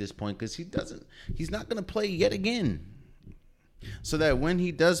jeopardy at this point, because he's not going to play yet again. So that when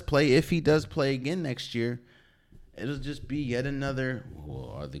he does play, if he does play again next year, It'll just be yet another.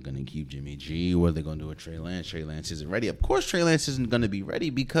 Well, are they going to keep Jimmy G? Or are they going to do a Trey Lance? Trey Lance isn't ready. Of course, Trey Lance isn't going to be ready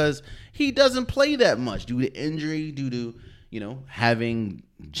because he doesn't play that much due to injury, due to having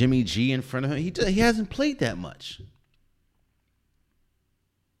Jimmy G in front of him. He hasn't played that much,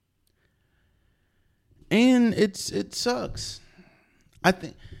 and it sucks. I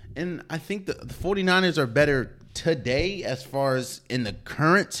think the 49ers are better today as far as in the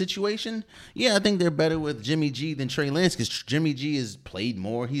current situation. Yeah, I think they're better with Jimmy G than Trey Lance because Jimmy G has played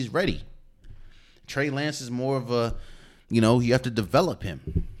more. He's ready. Trey Lance is more of a, you have to develop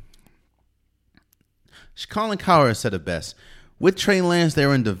him. Colin Cowherd said it best. With Trey Lance,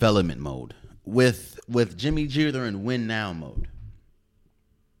 they're in development mode. With Jimmy G, they're in win now mode.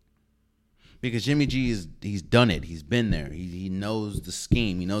 Because Jimmy G he's done it. He's been there. He knows the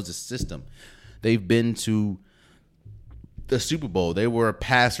scheme. He knows the system. They've been to the Super Bowl. They were a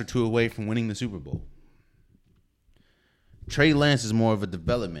pass or two away from winning the Super Bowl. Trey Lance is more of a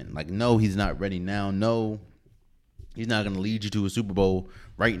development. Like, no, he's not ready now. No, he's not going to lead you to a Super Bowl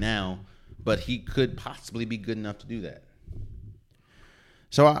right now, but he could possibly be good enough to do that.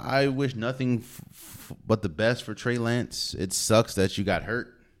 So I wish nothing but the best for Trey Lance. It sucks that you got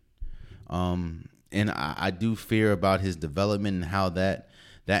hurt. And I do fear about his development and how that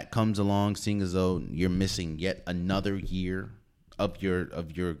comes along, seeing as though you're missing yet another year of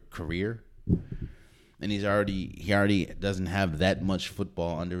your career. And he already doesn't have that much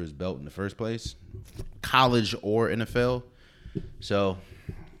football under his belt in the first place, college or NFL. So,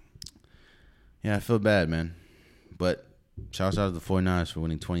 yeah, I feel bad, man. But shouts out to the 49ers for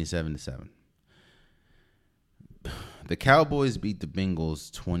winning 27-7. The Cowboys beat the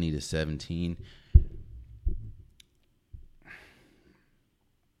Bengals 20-17.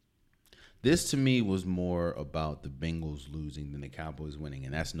 This, to me, was more about the Bengals losing than the Cowboys winning,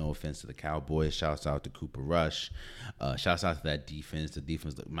 and that's no offense to the Cowboys. Shouts out to Cooper Rush. Shouts out to that defense. The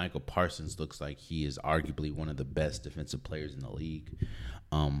defense, Michael Parsons looks like he is arguably one of the best defensive players in the league.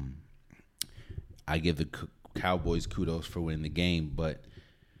 I give the Cowboys kudos for winning the game, but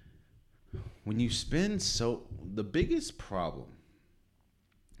when you the biggest problem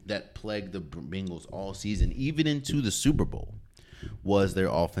that plagued the Bengals all season, even into the Super Bowl, was their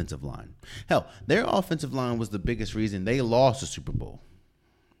offensive line. Hell, their offensive line was the biggest reason they lost the Super Bowl.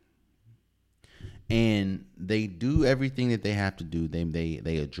 And they do everything that they have to do.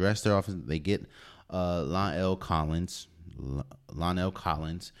 They address their offense. They get Lonnell Collins.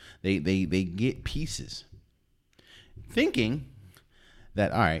 They get pieces, thinking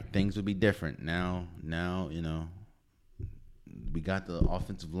that, all right, things will be different now. We got the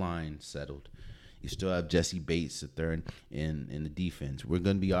offensive line settled. You still have Jesse Bates up there in the defense. We're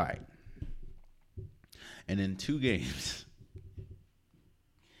going to be all right. And in 2 games,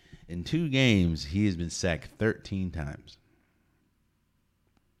 he has been sacked 13 times.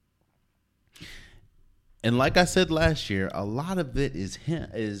 And like I said last year, a lot of it is him,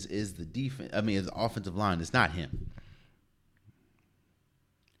 is the defense. I mean, is the offensive line. It's not him.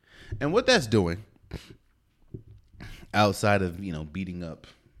 And what that's doing, outside of beating up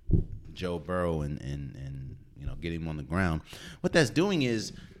Joe Burrow and getting him on the ground, what that's doing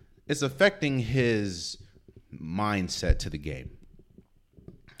is it's affecting his mindset to the game.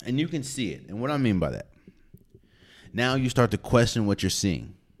 And you can see it. And what I mean by that, now you start to question what you're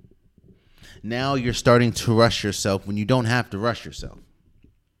seeing. Now you're starting to rush yourself when you don't have to rush yourself.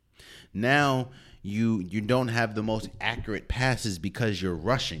 Now you don't have the most accurate passes because you're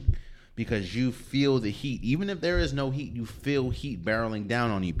rushing, because you feel the heat. Even if there is no heat, you feel heat barreling down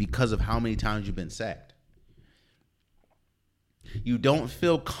on you because of how many times you've been sacked. You don't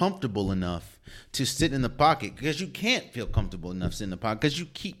feel comfortable enough to sit in the pocket because you can't feel comfortable enough to sit in the pocket because you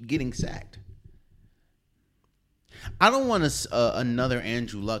keep getting sacked. I don't want another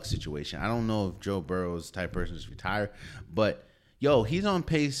Andrew Luck situation. I don't know if Joe Burrow's type person is retired, but he's on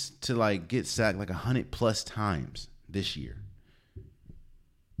pace to get sacked 100+ times this year.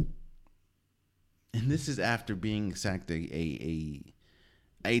 And this is after being sacked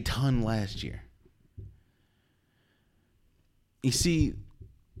a ton last year. You see,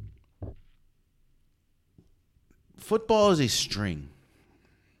 football is a string.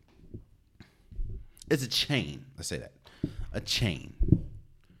 It's a chain. Let's say that. A chain.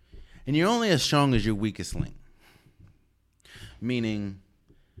 And you're only as strong as your weakest link. Meaning,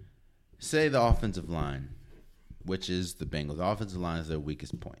 say the offensive line, which is the Bengals. The offensive line is their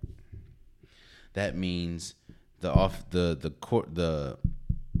weakest point. That means the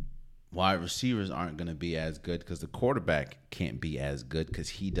wide receivers aren't going to be as good because the quarterback can't be as good because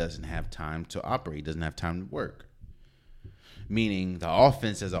he doesn't have time to operate. He doesn't have time to work. meaning the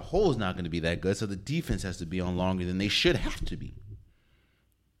offense as a whole is not going to be that good, so the defense has to be on longer than they should have to be.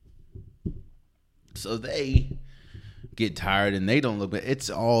 So they get tired and they don't look good. It's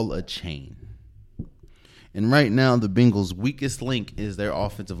all a chain. And right now, the Bengals' weakest link is their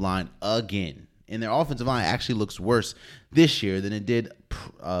offensive line again. And their offensive line actually looks worse this year than it did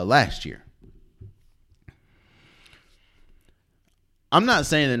last year. I'm not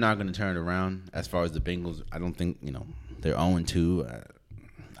saying they're not going to turn it around as far as the Bengals. I don't think, they're 0-2.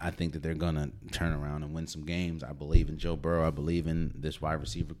 I think that they're going to turn around and win some games. I believe in Joe Burrow. I believe in this wide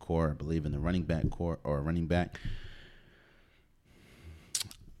receiver core. I believe in the running back core or running back.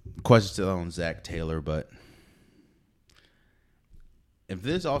 Question still on Zach Taylor, but if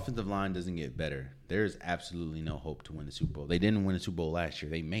this offensive line doesn't get better, there's absolutely no hope to win the Super Bowl. They didn't win the Super Bowl last year.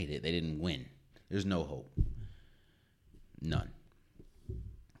 They made it. They didn't win. There's no hope. None.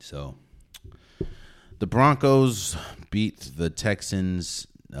 So, the Broncos beat the Texans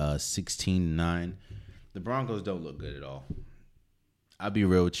 16-9. The Broncos don't look good at all. I'll be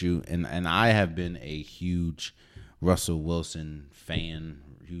real with you, and I have been a huge Russell Wilson fan,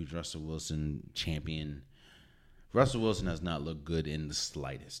 huge Russell Wilson champion. Russell Wilson has not looked good in the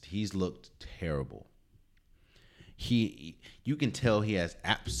slightest. He's looked terrible. You can tell he has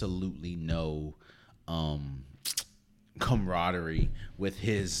absolutely no camaraderie with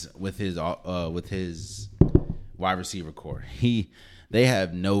his wide receiver core. They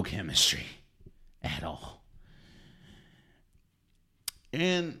have no chemistry at all.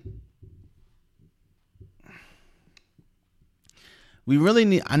 And we really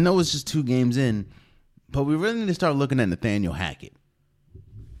need, I know it's just 2 games in, but we really need to start looking at Nathaniel Hackett.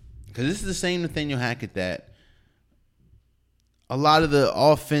 Because this is the same Nathaniel Hackett that a lot of the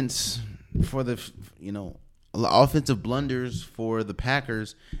offense for the, offensive blunders for the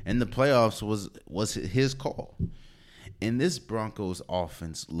Packers and the playoffs was his call. And this Broncos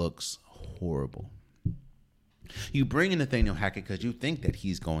offense looks horrible. You bring in Nathaniel Hackett because you think that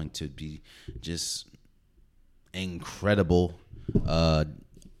he's going to be just incredible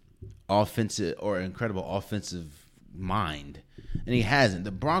offensive mind. And he hasn't.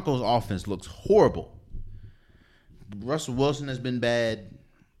 The Broncos offense looks horrible. Russell Wilson has been bad.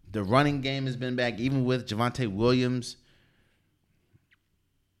 The running game has been bad, even with Javonte Williams.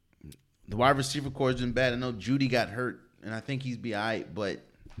 The wide receiver core has been bad. I know Judy got hurt, and I think he's be all right, but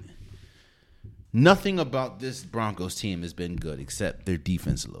nothing about this Broncos team has been good except their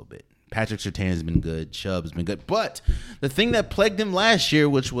defense a little bit. Patrick Surtain has been good. Chubb has been good. But the thing that plagued him last year,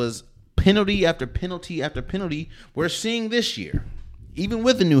 which was penalty after penalty after penalty, we're seeing this year, even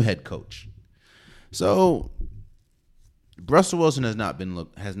with the new head coach. So Russell Wilson has not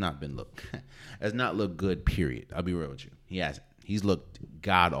looked good, period. I'll be real with you. He hasn't. He's looked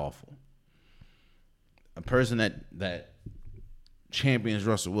god awful. A person that champions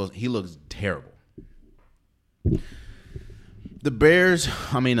Russell Wilson, he looks terrible.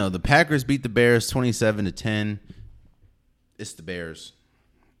 The Packers beat the Bears 27-10. It's the Bears.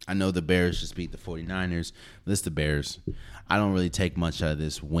 I know the Bears just beat the 49ers. But it's the Bears. I don't really take much out of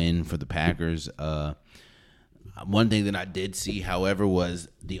this win for the Packers. One thing that I did see, however, was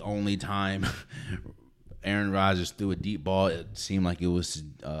the only time Aaron Rodgers threw a deep ball, it seemed like it was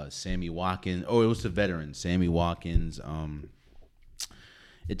Sammy Watkins. Oh, it was the veteran, Sammy Watkins.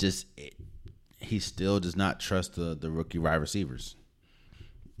 He still does not trust the rookie wide receivers.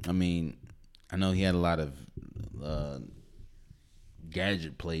 I mean, I know he had a lot of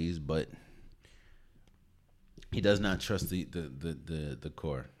gadget plays, but he does not trust the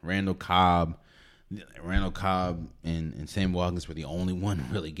core. Randall Cobb and Sam Watkins were the only one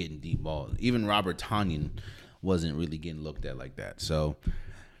really getting deep balls. Even Robert Tonyan wasn't really getting looked at like that. So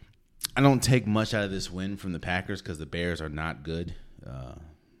I don't take much out of this win from the Packers because the Bears are not good.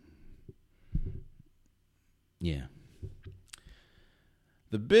 Yeah.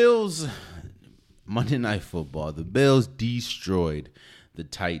 The Bills, Monday Night Football, the Bills destroyed the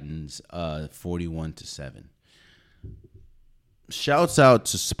Titans 41-7. Shouts out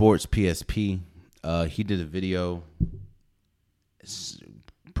to Sports PSP. He did a video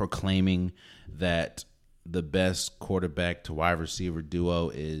proclaiming that the best quarterback to wide receiver duo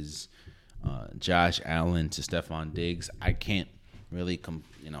is Josh Allen to Stephon Diggs. I can't really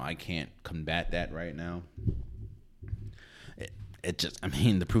I can't combat that right now.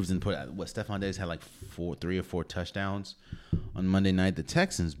 The proof's in the pudding. What, Stephon Diggs had like 3 or 4 touchdowns on Monday night. The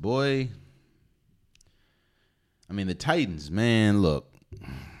Texans, boy. The Titans, man, look.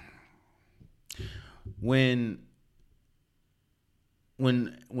 When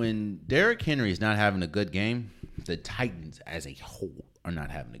Derrick Henry is not having a good game, the Titans as a whole are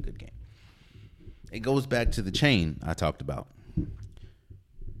not having a good game. it goes back to the chain I talked about.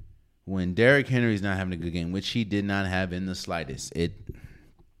 When Derrick Henry's not having a good game, which he did not have in the slightest,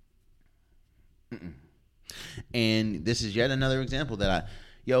 and this is yet another example that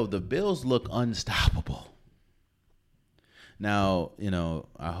the Bills look unstoppable. Now,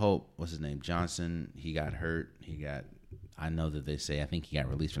 I hope, what's his name, Johnson, he got hurt. I know that I think he got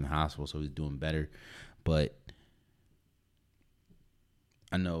released from the hospital, so he's doing better. But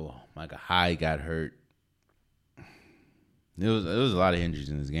I know Micah Hyde got hurt. There was a lot of injuries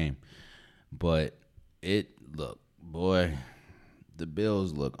in this game. But the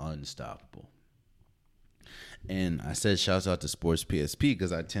Bills look unstoppable. And I said shouts out to Sports PSP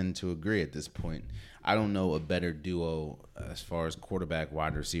because I tend to agree at this point. I don't know a better duo as far as quarterback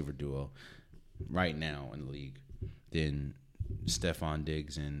wide receiver duo right now in the league than Stephon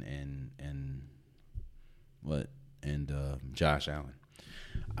Diggs and Josh Allen.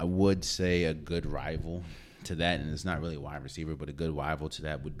 I would say a good rival to that, and it's not really a wide receiver, but a good rival to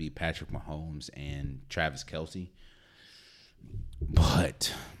that would be Patrick Mahomes and Travis Kelce.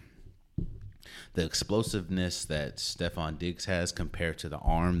 But the explosiveness that Stephon Diggs has compared to the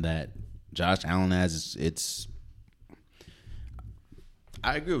arm that Josh Allen has,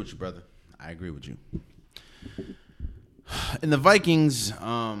 I agree with you, brother. I agree with you. And the Vikings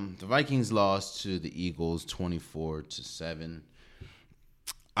lost to the Eagles 24-7.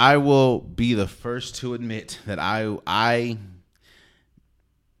 I will be the first to admit that I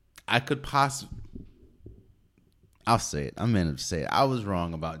could possibly, I'll say it. I'm going to say it. I was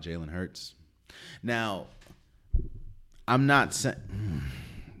wrong about Jalen Hurts. Now, I'm not saying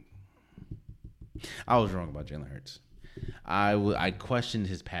I was wrong about Jalen Hurts. I questioned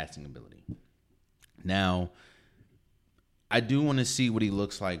his passing ability. Now, I do want to see what he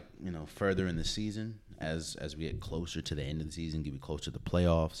looks like, further in the season as we get closer to the end of the season, get closer to the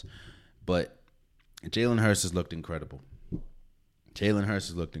playoffs. But Jalen Hurts has looked incredible. He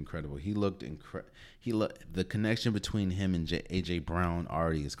looked the connection between him and AJ Brown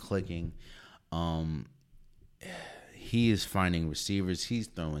already is clicking. He is finding receivers. He's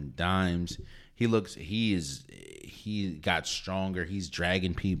throwing dimes. He got stronger. He's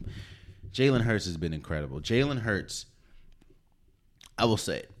dragging people. Jalen Hurts has been incredible. Jalen Hurts, I will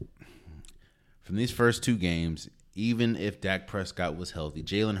say it, from these first two games, even if Dak Prescott was healthy,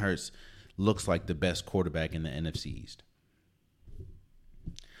 Jalen Hurts looks like the best quarterback in the NFC East.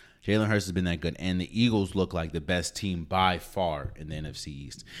 Jalen Hurts has been that good, and the Eagles look like the best team by far in the NFC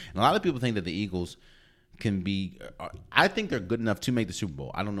East. And a lot of people think that the Eagles I think they're good enough to make the Super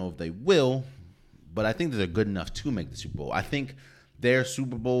Bowl. I don't know if they will, but I think that they're good enough to make the Super Bowl. I think their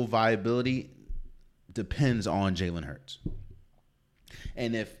Super Bowl viability depends on Jalen Hurts.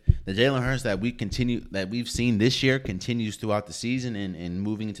 And if the Jalen Hurts that we've seen this year continues throughout the season and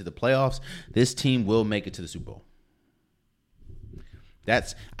moving into the playoffs, this team will make it to the Super Bowl.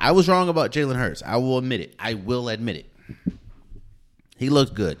 I was wrong about Jalen Hurts. I will admit it. He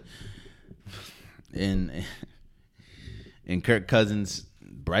looked good. And Kirk Cousins,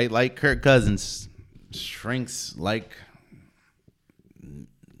 bright like Kirk Cousins, shrinks like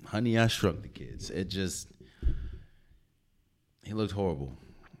Honey, I Shrunk the Kids. He looked horrible.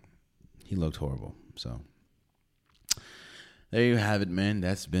 So there you have it, man.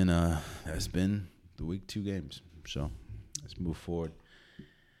 That's been the week 2 games. So let's move forward.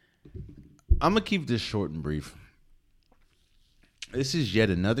 I'm gonna keep this short and brief. This is yet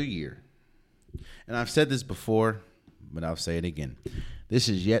another year, and I've said this before, but I'll say it again. This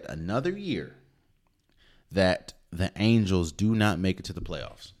is yet another year that the Angels do not make it to the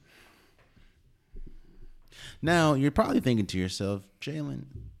playoffs. Now, you're probably thinking to yourself, Jalen,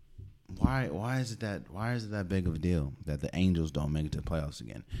 why is it that big of a deal that the Angels don't make it to the playoffs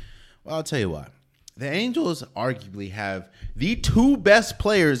again? Well, I'll tell you why. The Angels arguably have the 2 best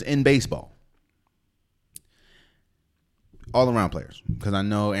players in baseball. All-around players. Because I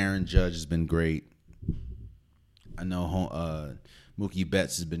know Aaron Judge has been great. I know Mookie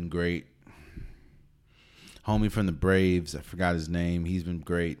Betts has been great. Homie from the Braves, I forgot his name. He's been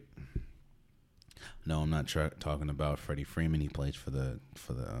great. No, I'm not talking about Freddie Freeman. He plays for the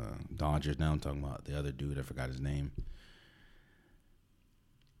Dodgers. Now I'm talking about the other dude. I forgot his name.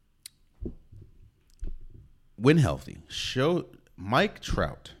 When healthy, Mike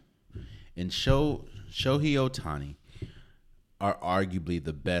Trout and Shohei Ohtani are arguably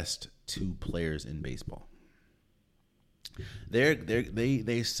the best 2 players in baseball.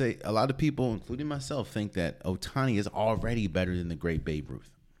 They say, a lot of people, including myself, think that Ohtani is already better than the great Babe Ruth.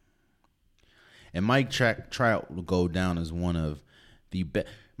 And Mike Trout will go down as one of the best.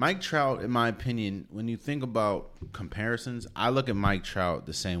 Mike Trout, in my opinion, when you think about comparisons, I look at Mike Trout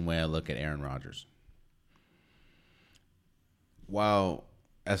the same way I look at Aaron Rodgers. while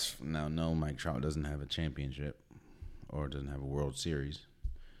as now, no, Mike Trout doesn't have a championship or doesn't have a World Series,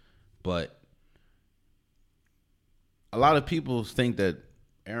 but a lot of people think that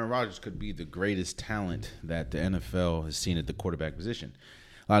Aaron Rodgers could be the greatest talent that the NFL has seen at the quarterback position.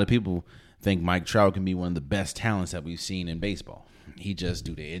 A lot of people think Mike Trout can be one of the best talents that we've seen in baseball. He just,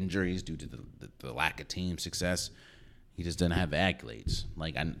 due to injuries, due to the lack of team success, he just doesn't have the accolades.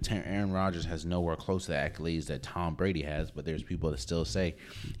 Like, Aaron Rodgers has nowhere close to the accolades that Tom Brady has, but there's people that still say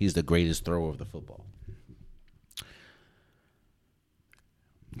he's the greatest thrower of the football.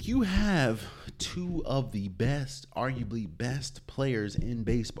 You have two of the best, arguably best players in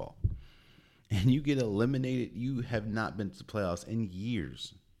baseball, and you get eliminated. You have not been to the playoffs in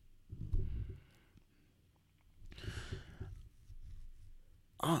years.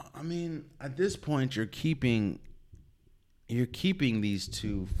 I mean, at this point, you're keeping these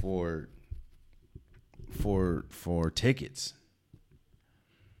two for tickets,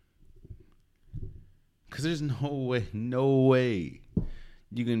 because there's no way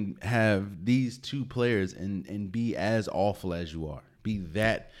you can have these two players and be as awful as you are, be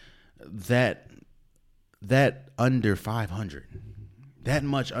that under 500, that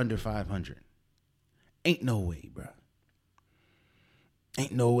much under 500. Ain't no way, bro.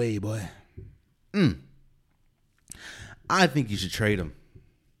 Ain't no way, boy. I think you should trade them.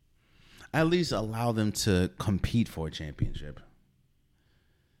 At least allow them to compete for a championship.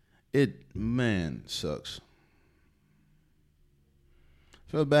 It, man, sucks.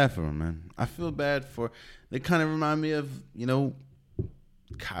 I feel bad for him, man. I feel bad for. They kind of remind me of, Damian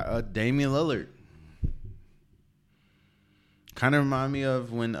Lillard. Kind of remind me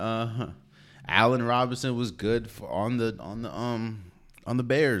of when Allen Robinson was good on the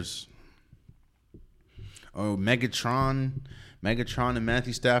Bears. Or Megatron and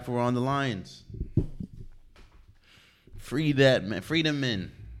Matthew Stafford were on the Lions. Free that man. Free them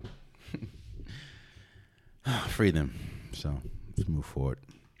men. Free them. So let's move forward.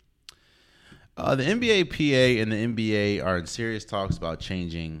 The NBA PA and the NBA are in serious talks about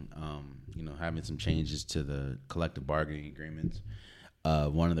changing, having some changes to the collective bargaining agreements.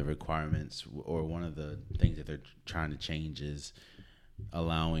 One of the requirements or one of the things that they're trying to change is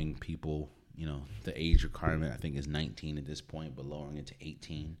allowing people, the age requirement I think is 19 at this point, but lowering it to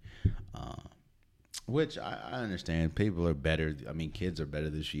 18, which I understand. People are better. I mean, kids are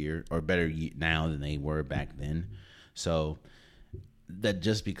better this year or better now than they were back then. So that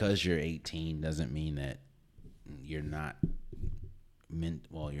just because you're 18 doesn't mean that you're not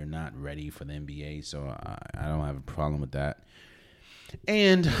you're not ready for the NBA. So I don't have a problem with that.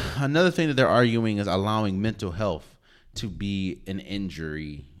 And another thing that they're arguing is allowing mental health to be an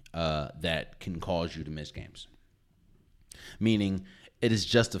injury that can cause you to miss games. Meaning it is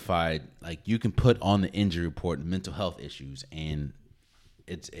justified, like you can put on the injury report mental health issues and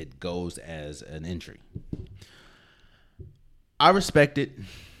it goes as an injury. I respect it.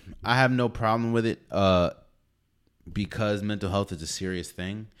 I have no problem with it because mental health is a serious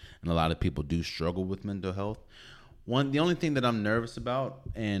thing and a lot of people do struggle with mental health. The only thing that I'm nervous about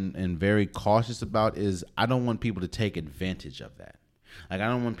and very cautious about is I don't want people to take advantage of that. Like, I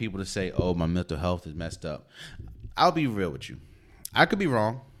don't want people to say, oh, my mental health is messed up. I'll be real with you. I could be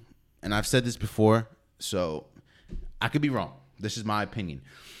wrong, and I've said this before, so I could be wrong. This is my opinion.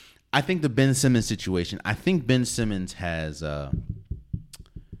 I think the Ben Simmons situation, I think Ben Simmons has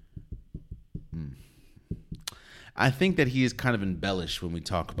I think that he is kind of embellished when we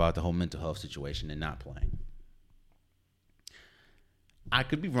talk about the whole mental health situation and not playing. I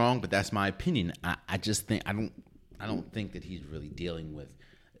could be wrong, but that's my opinion. I just think I don't think that he's really dealing with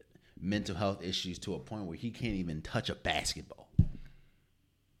mental health issues to a point where he can't even touch a basketball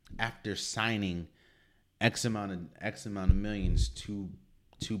after signing X amount of millions to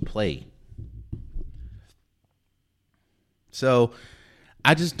play. So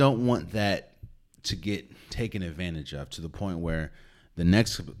I just don't want that to get taken advantage of to the point where the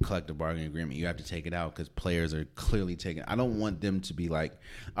next collective bargaining agreement, you have to take it out because players are clearly taking. I don't want them to be like,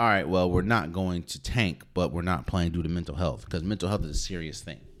 all right, well, we're not going to tank, but we're not playing due to mental health, because mental health is a serious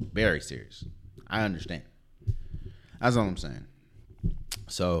thing, very serious. I understand. That's all I'm saying.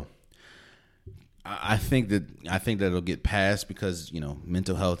 So I think that it'll get passed because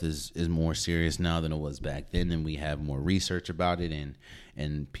mental health is more serious now than it was back then, and we have more research about it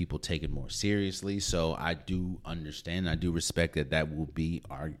and people take it more seriously. So I do understand, I do respect that will be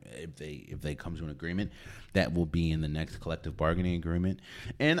if they come to an agreement, that will be in the next collective bargaining agreement.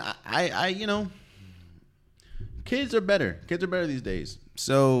 And I kids are better these days.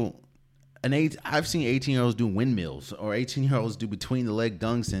 So I've seen 18-year-olds do windmills or 18-year-olds do between the leg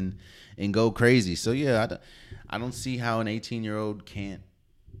dunks and go crazy. So yeah, I don't see how an 18-year-old can't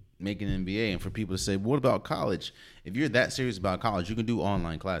make an MBA. And for people to say, what about college? If you're that serious about college, you can do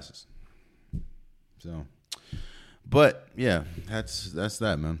online classes. So, but yeah, that's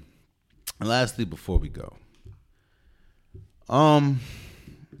that, man. And lastly, before we go, I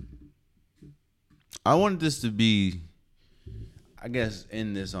wanted this to be, I guess,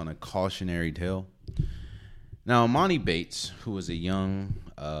 end this on a cautionary tale. Now, Amani Bates, who was a young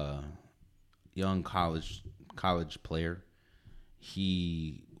college player,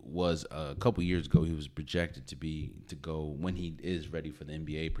 he was a couple years ago. He was projected to go when he is ready for the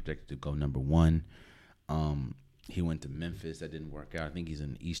NBA. Projected to go number 1. He went to Memphis. That didn't work out. I think he's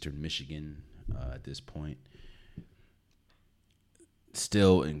in Eastern Michigan at this point.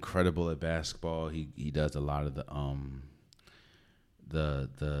 Still incredible at basketball. He does a lot of the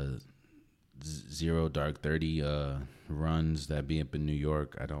 0 dark 30 runs that be up in New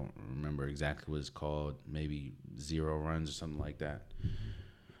York. I don't remember exactly what it's called. Maybe 0 runs or something like that.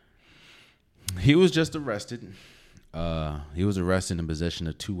 He was just arrested. He was arrested in possession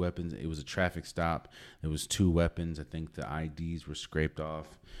of 2 weapons. It was a traffic stop. There was 2 weapons. I think the IDs were scraped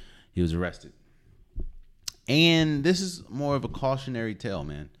off. He was arrested. And this is more of a cautionary tale,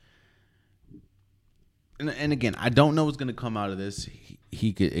 man. And again, I don't know what's going to come out of this.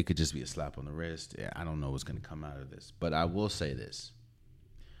 It could just be a slap on the wrist. I don't know what's going to come out of this. But I will say this.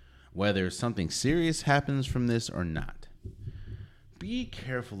 Whether something serious happens from this or not, be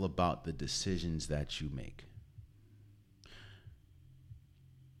careful about the decisions that you make.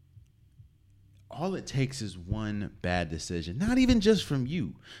 All it takes is one bad decision, not even just from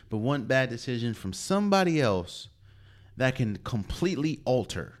you, but one bad decision from somebody else that can completely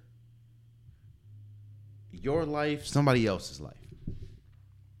alter your life, somebody else's life.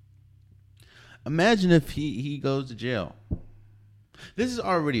 Imagine if he goes to jail. This has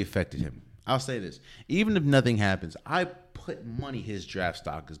already affected him. I'll say this. Even if nothing happens, I put money his draft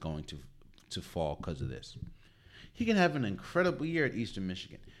stock is going to fall because of this. He can have an incredible year at Eastern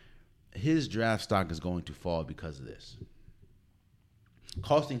Michigan. His draft stock is going to fall because of this.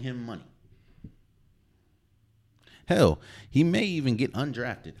 Costing him money. Hell, he may even get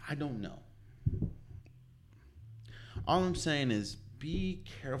undrafted. I don't know. All I'm saying is be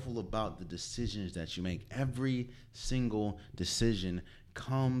careful about the decisions that you make. Every single decision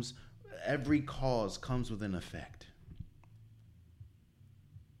every cause comes with an effect.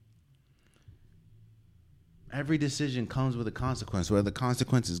 Every decision comes with a consequence, whether the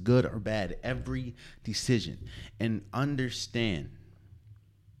consequence is good or bad. Every decision. And understand,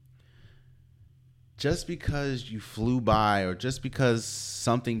 just because you flew by or just because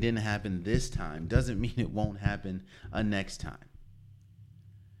something didn't happen this time doesn't mean it won't happen next time.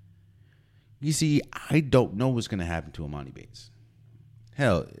 You see, I don't know what's going to happen to Amani Bates.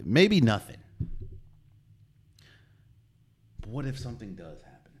 Hell, maybe nothing. But what if something does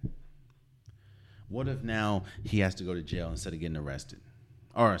happen? What if now he has to go to jail instead of getting arrested?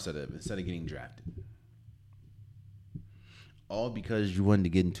 Or instead of getting drafted? All because you wanted to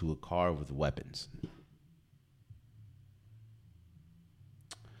get into a car with weapons.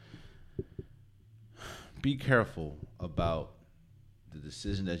 Be careful about the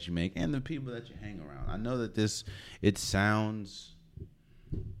decision that you make and the people that you hang around. I know that it sounds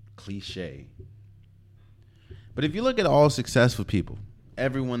cliche. But if you look at all successful people,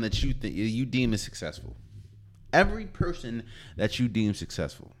 everyone that you deem as successful, every person that you deem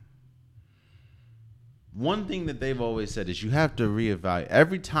successful, one thing that they've always said is you have to reevaluate.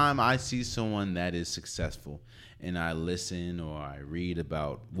 Every time I see someone that is successful and I listen or I read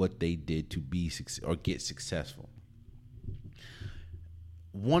about what they did to be or get successful,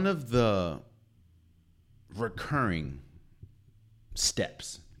 one of the recurring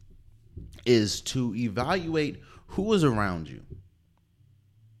steps is to evaluate who is around you.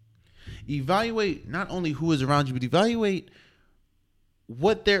 Evaluate not only who is around you, but evaluate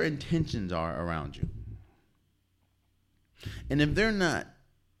what their intentions are around you. And if they're not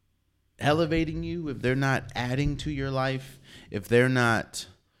elevating you, if they're not adding to your life, if they're not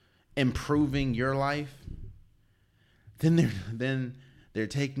improving your life, then they're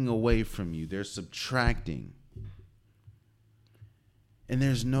taking away from you. They're subtracting. And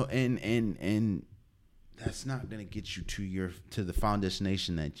there's no and that's not going to get you to the found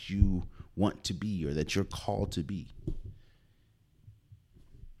destination that you want to be or that you're called to be.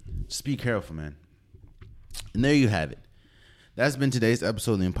 Just be careful, man. And there you have it. That's been today's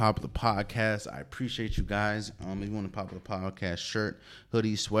episode of the Unpopular Podcast. I appreciate you guys. If you want a Popular Podcast shirt,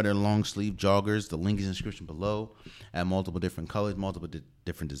 hoodie, sweater, long sleeve, joggers, the link is in the description below. At multiple different colors, multiple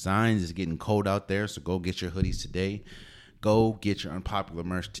different designs. It's getting cold out there, so go get your hoodies today. Go get your Unpopular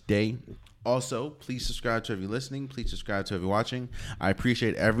merch today. Also, please subscribe to every listening. Please subscribe to every watching. I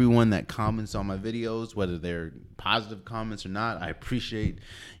appreciate everyone that comments on my videos, whether they're positive comments or not. I appreciate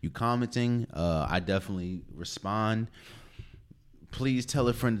you commenting. I definitely respond. Please tell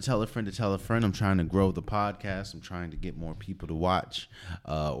a friend to tell a friend to tell a friend. I'm trying to grow the podcast. I'm trying to get more people to watch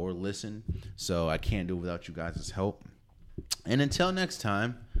or listen. So I can't do it without you guys' help. And until next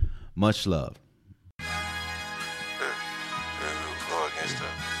time, much love.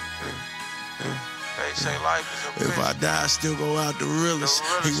 They say life is a If I die, I still go out the realest.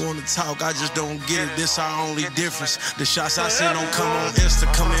 He wanna talk, I just don't get it. This our only difference. The shots I send don't come on Insta,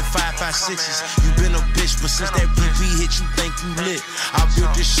 come in 5.56s. You been a bitch, but since that PP hit, you think you lit. I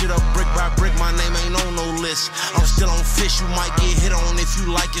built this shit up brick by brick, my name ain't on no list. I'm still on fish, you might get hit on if you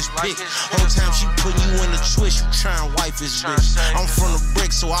like his pick. Whole time she putting you in the twist, you tryin' wife his bitch. I'm from the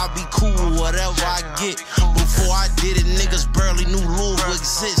brick, so I be cool with whatever I get. Before I did it, niggas barely knew Louisville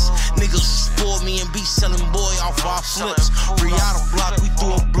exist. Niggas spoiled me and be selling boy off our flips. Riata block, we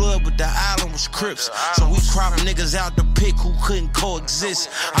threw a blood, but the island was Crips. So we crop niggas out the pick who couldn't coexist.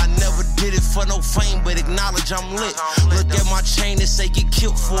 I never did it for no fame, but acknowledge I'm lit. Look at my chain and say get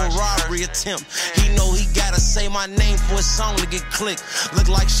killed for a robbery attempt. He know he gotta say my name for a song to get clicked. Look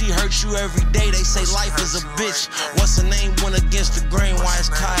like she hurt you every day, they say life is a bitch. What's her name went against the grain, why his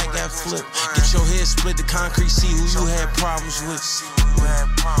kayak got flipped? Get your head split, the concrete, see who you had problems with. Yeah,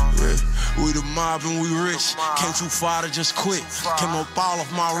 we the mob and we rich. Came too far to just quit. Came up all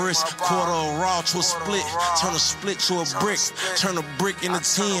off my wrist. Quarter of raw to a split. Turn a split to a brick. Turn a brick into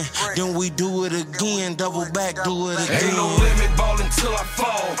 10. Then we do it again. Double back, do it again. Ain't no limit, ball until I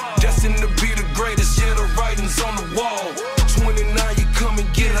fall. Destined to be the greatest, yeah, the writing's on the wall. 29, you come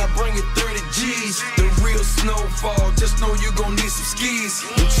and get it, I bring it 30 G's. The real snowfall, just know you gon' need some skis.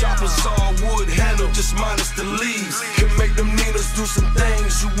 The choppers all wood handle, just minus the leaves. Can make them needles do some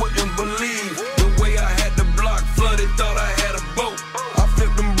things you wouldn't believe. The way I had the block flooded, thought I had a boat. I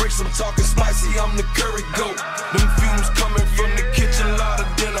flip them bricks, I'm talking spicy, I'm the curry goat. Them fumes coming from the kitchen louder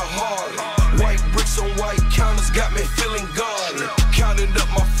than a Harley. White bricks on white counters got me feeling godly. Counted up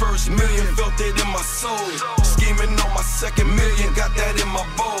my first million, felt it in my soul. Scheming on my second million, got that in my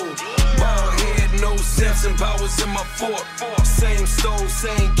bowl. Bald head, no Samson powers in my fork. Same stove,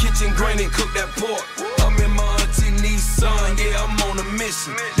 same kitchen, granny cook that pork. I'm in my auntie Nissan, yeah, I'm on a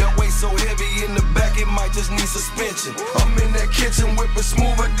mission. That weight so heavy in the back, it might just need suspension. I'm in that kitchen, whipping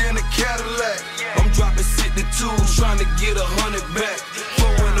smoother than a Cadillac. I'm dropping 62, trying to get 100 back.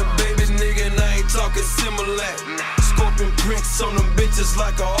 Flowing a baby nigga, and I ain't talking Similac. Scorpion prints on them bitches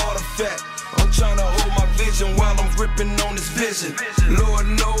like an artifact. I'm trying to hold my vision while I'm gripping on this vision. Lord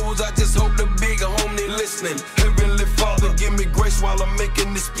knows, I just hope the bigger homie listening. Heavenly Father, give me grace while I'm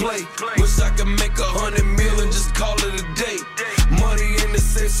making this play. Wish I could make 100 million, just call it a day. Money in the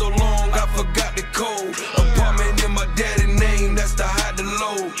safe so long, I forgot the code. Apartment in my daddy name, that's the high to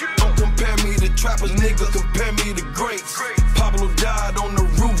low. Don't compare me to trappers, nigga, compare me to greats. Pablo died on the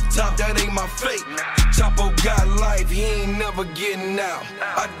rooftop, that ain't my fate. Chapo got life, he ain't never getting out.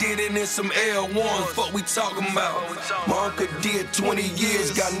 I did it in some L1s, fuck we talking about. My uncle did 20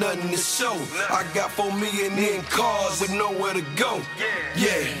 years, got nothing to show. I got 4 million in cars with nowhere to go.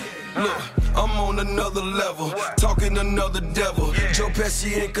 Yeah, look, I'm on another level, talking another devil. Joe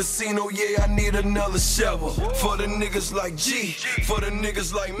Pesci in casino, yeah, I need another shovel. For the niggas like G, for the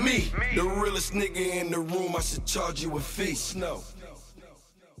niggas like me. The realest nigga in the room, I should charge you a fee. Snow.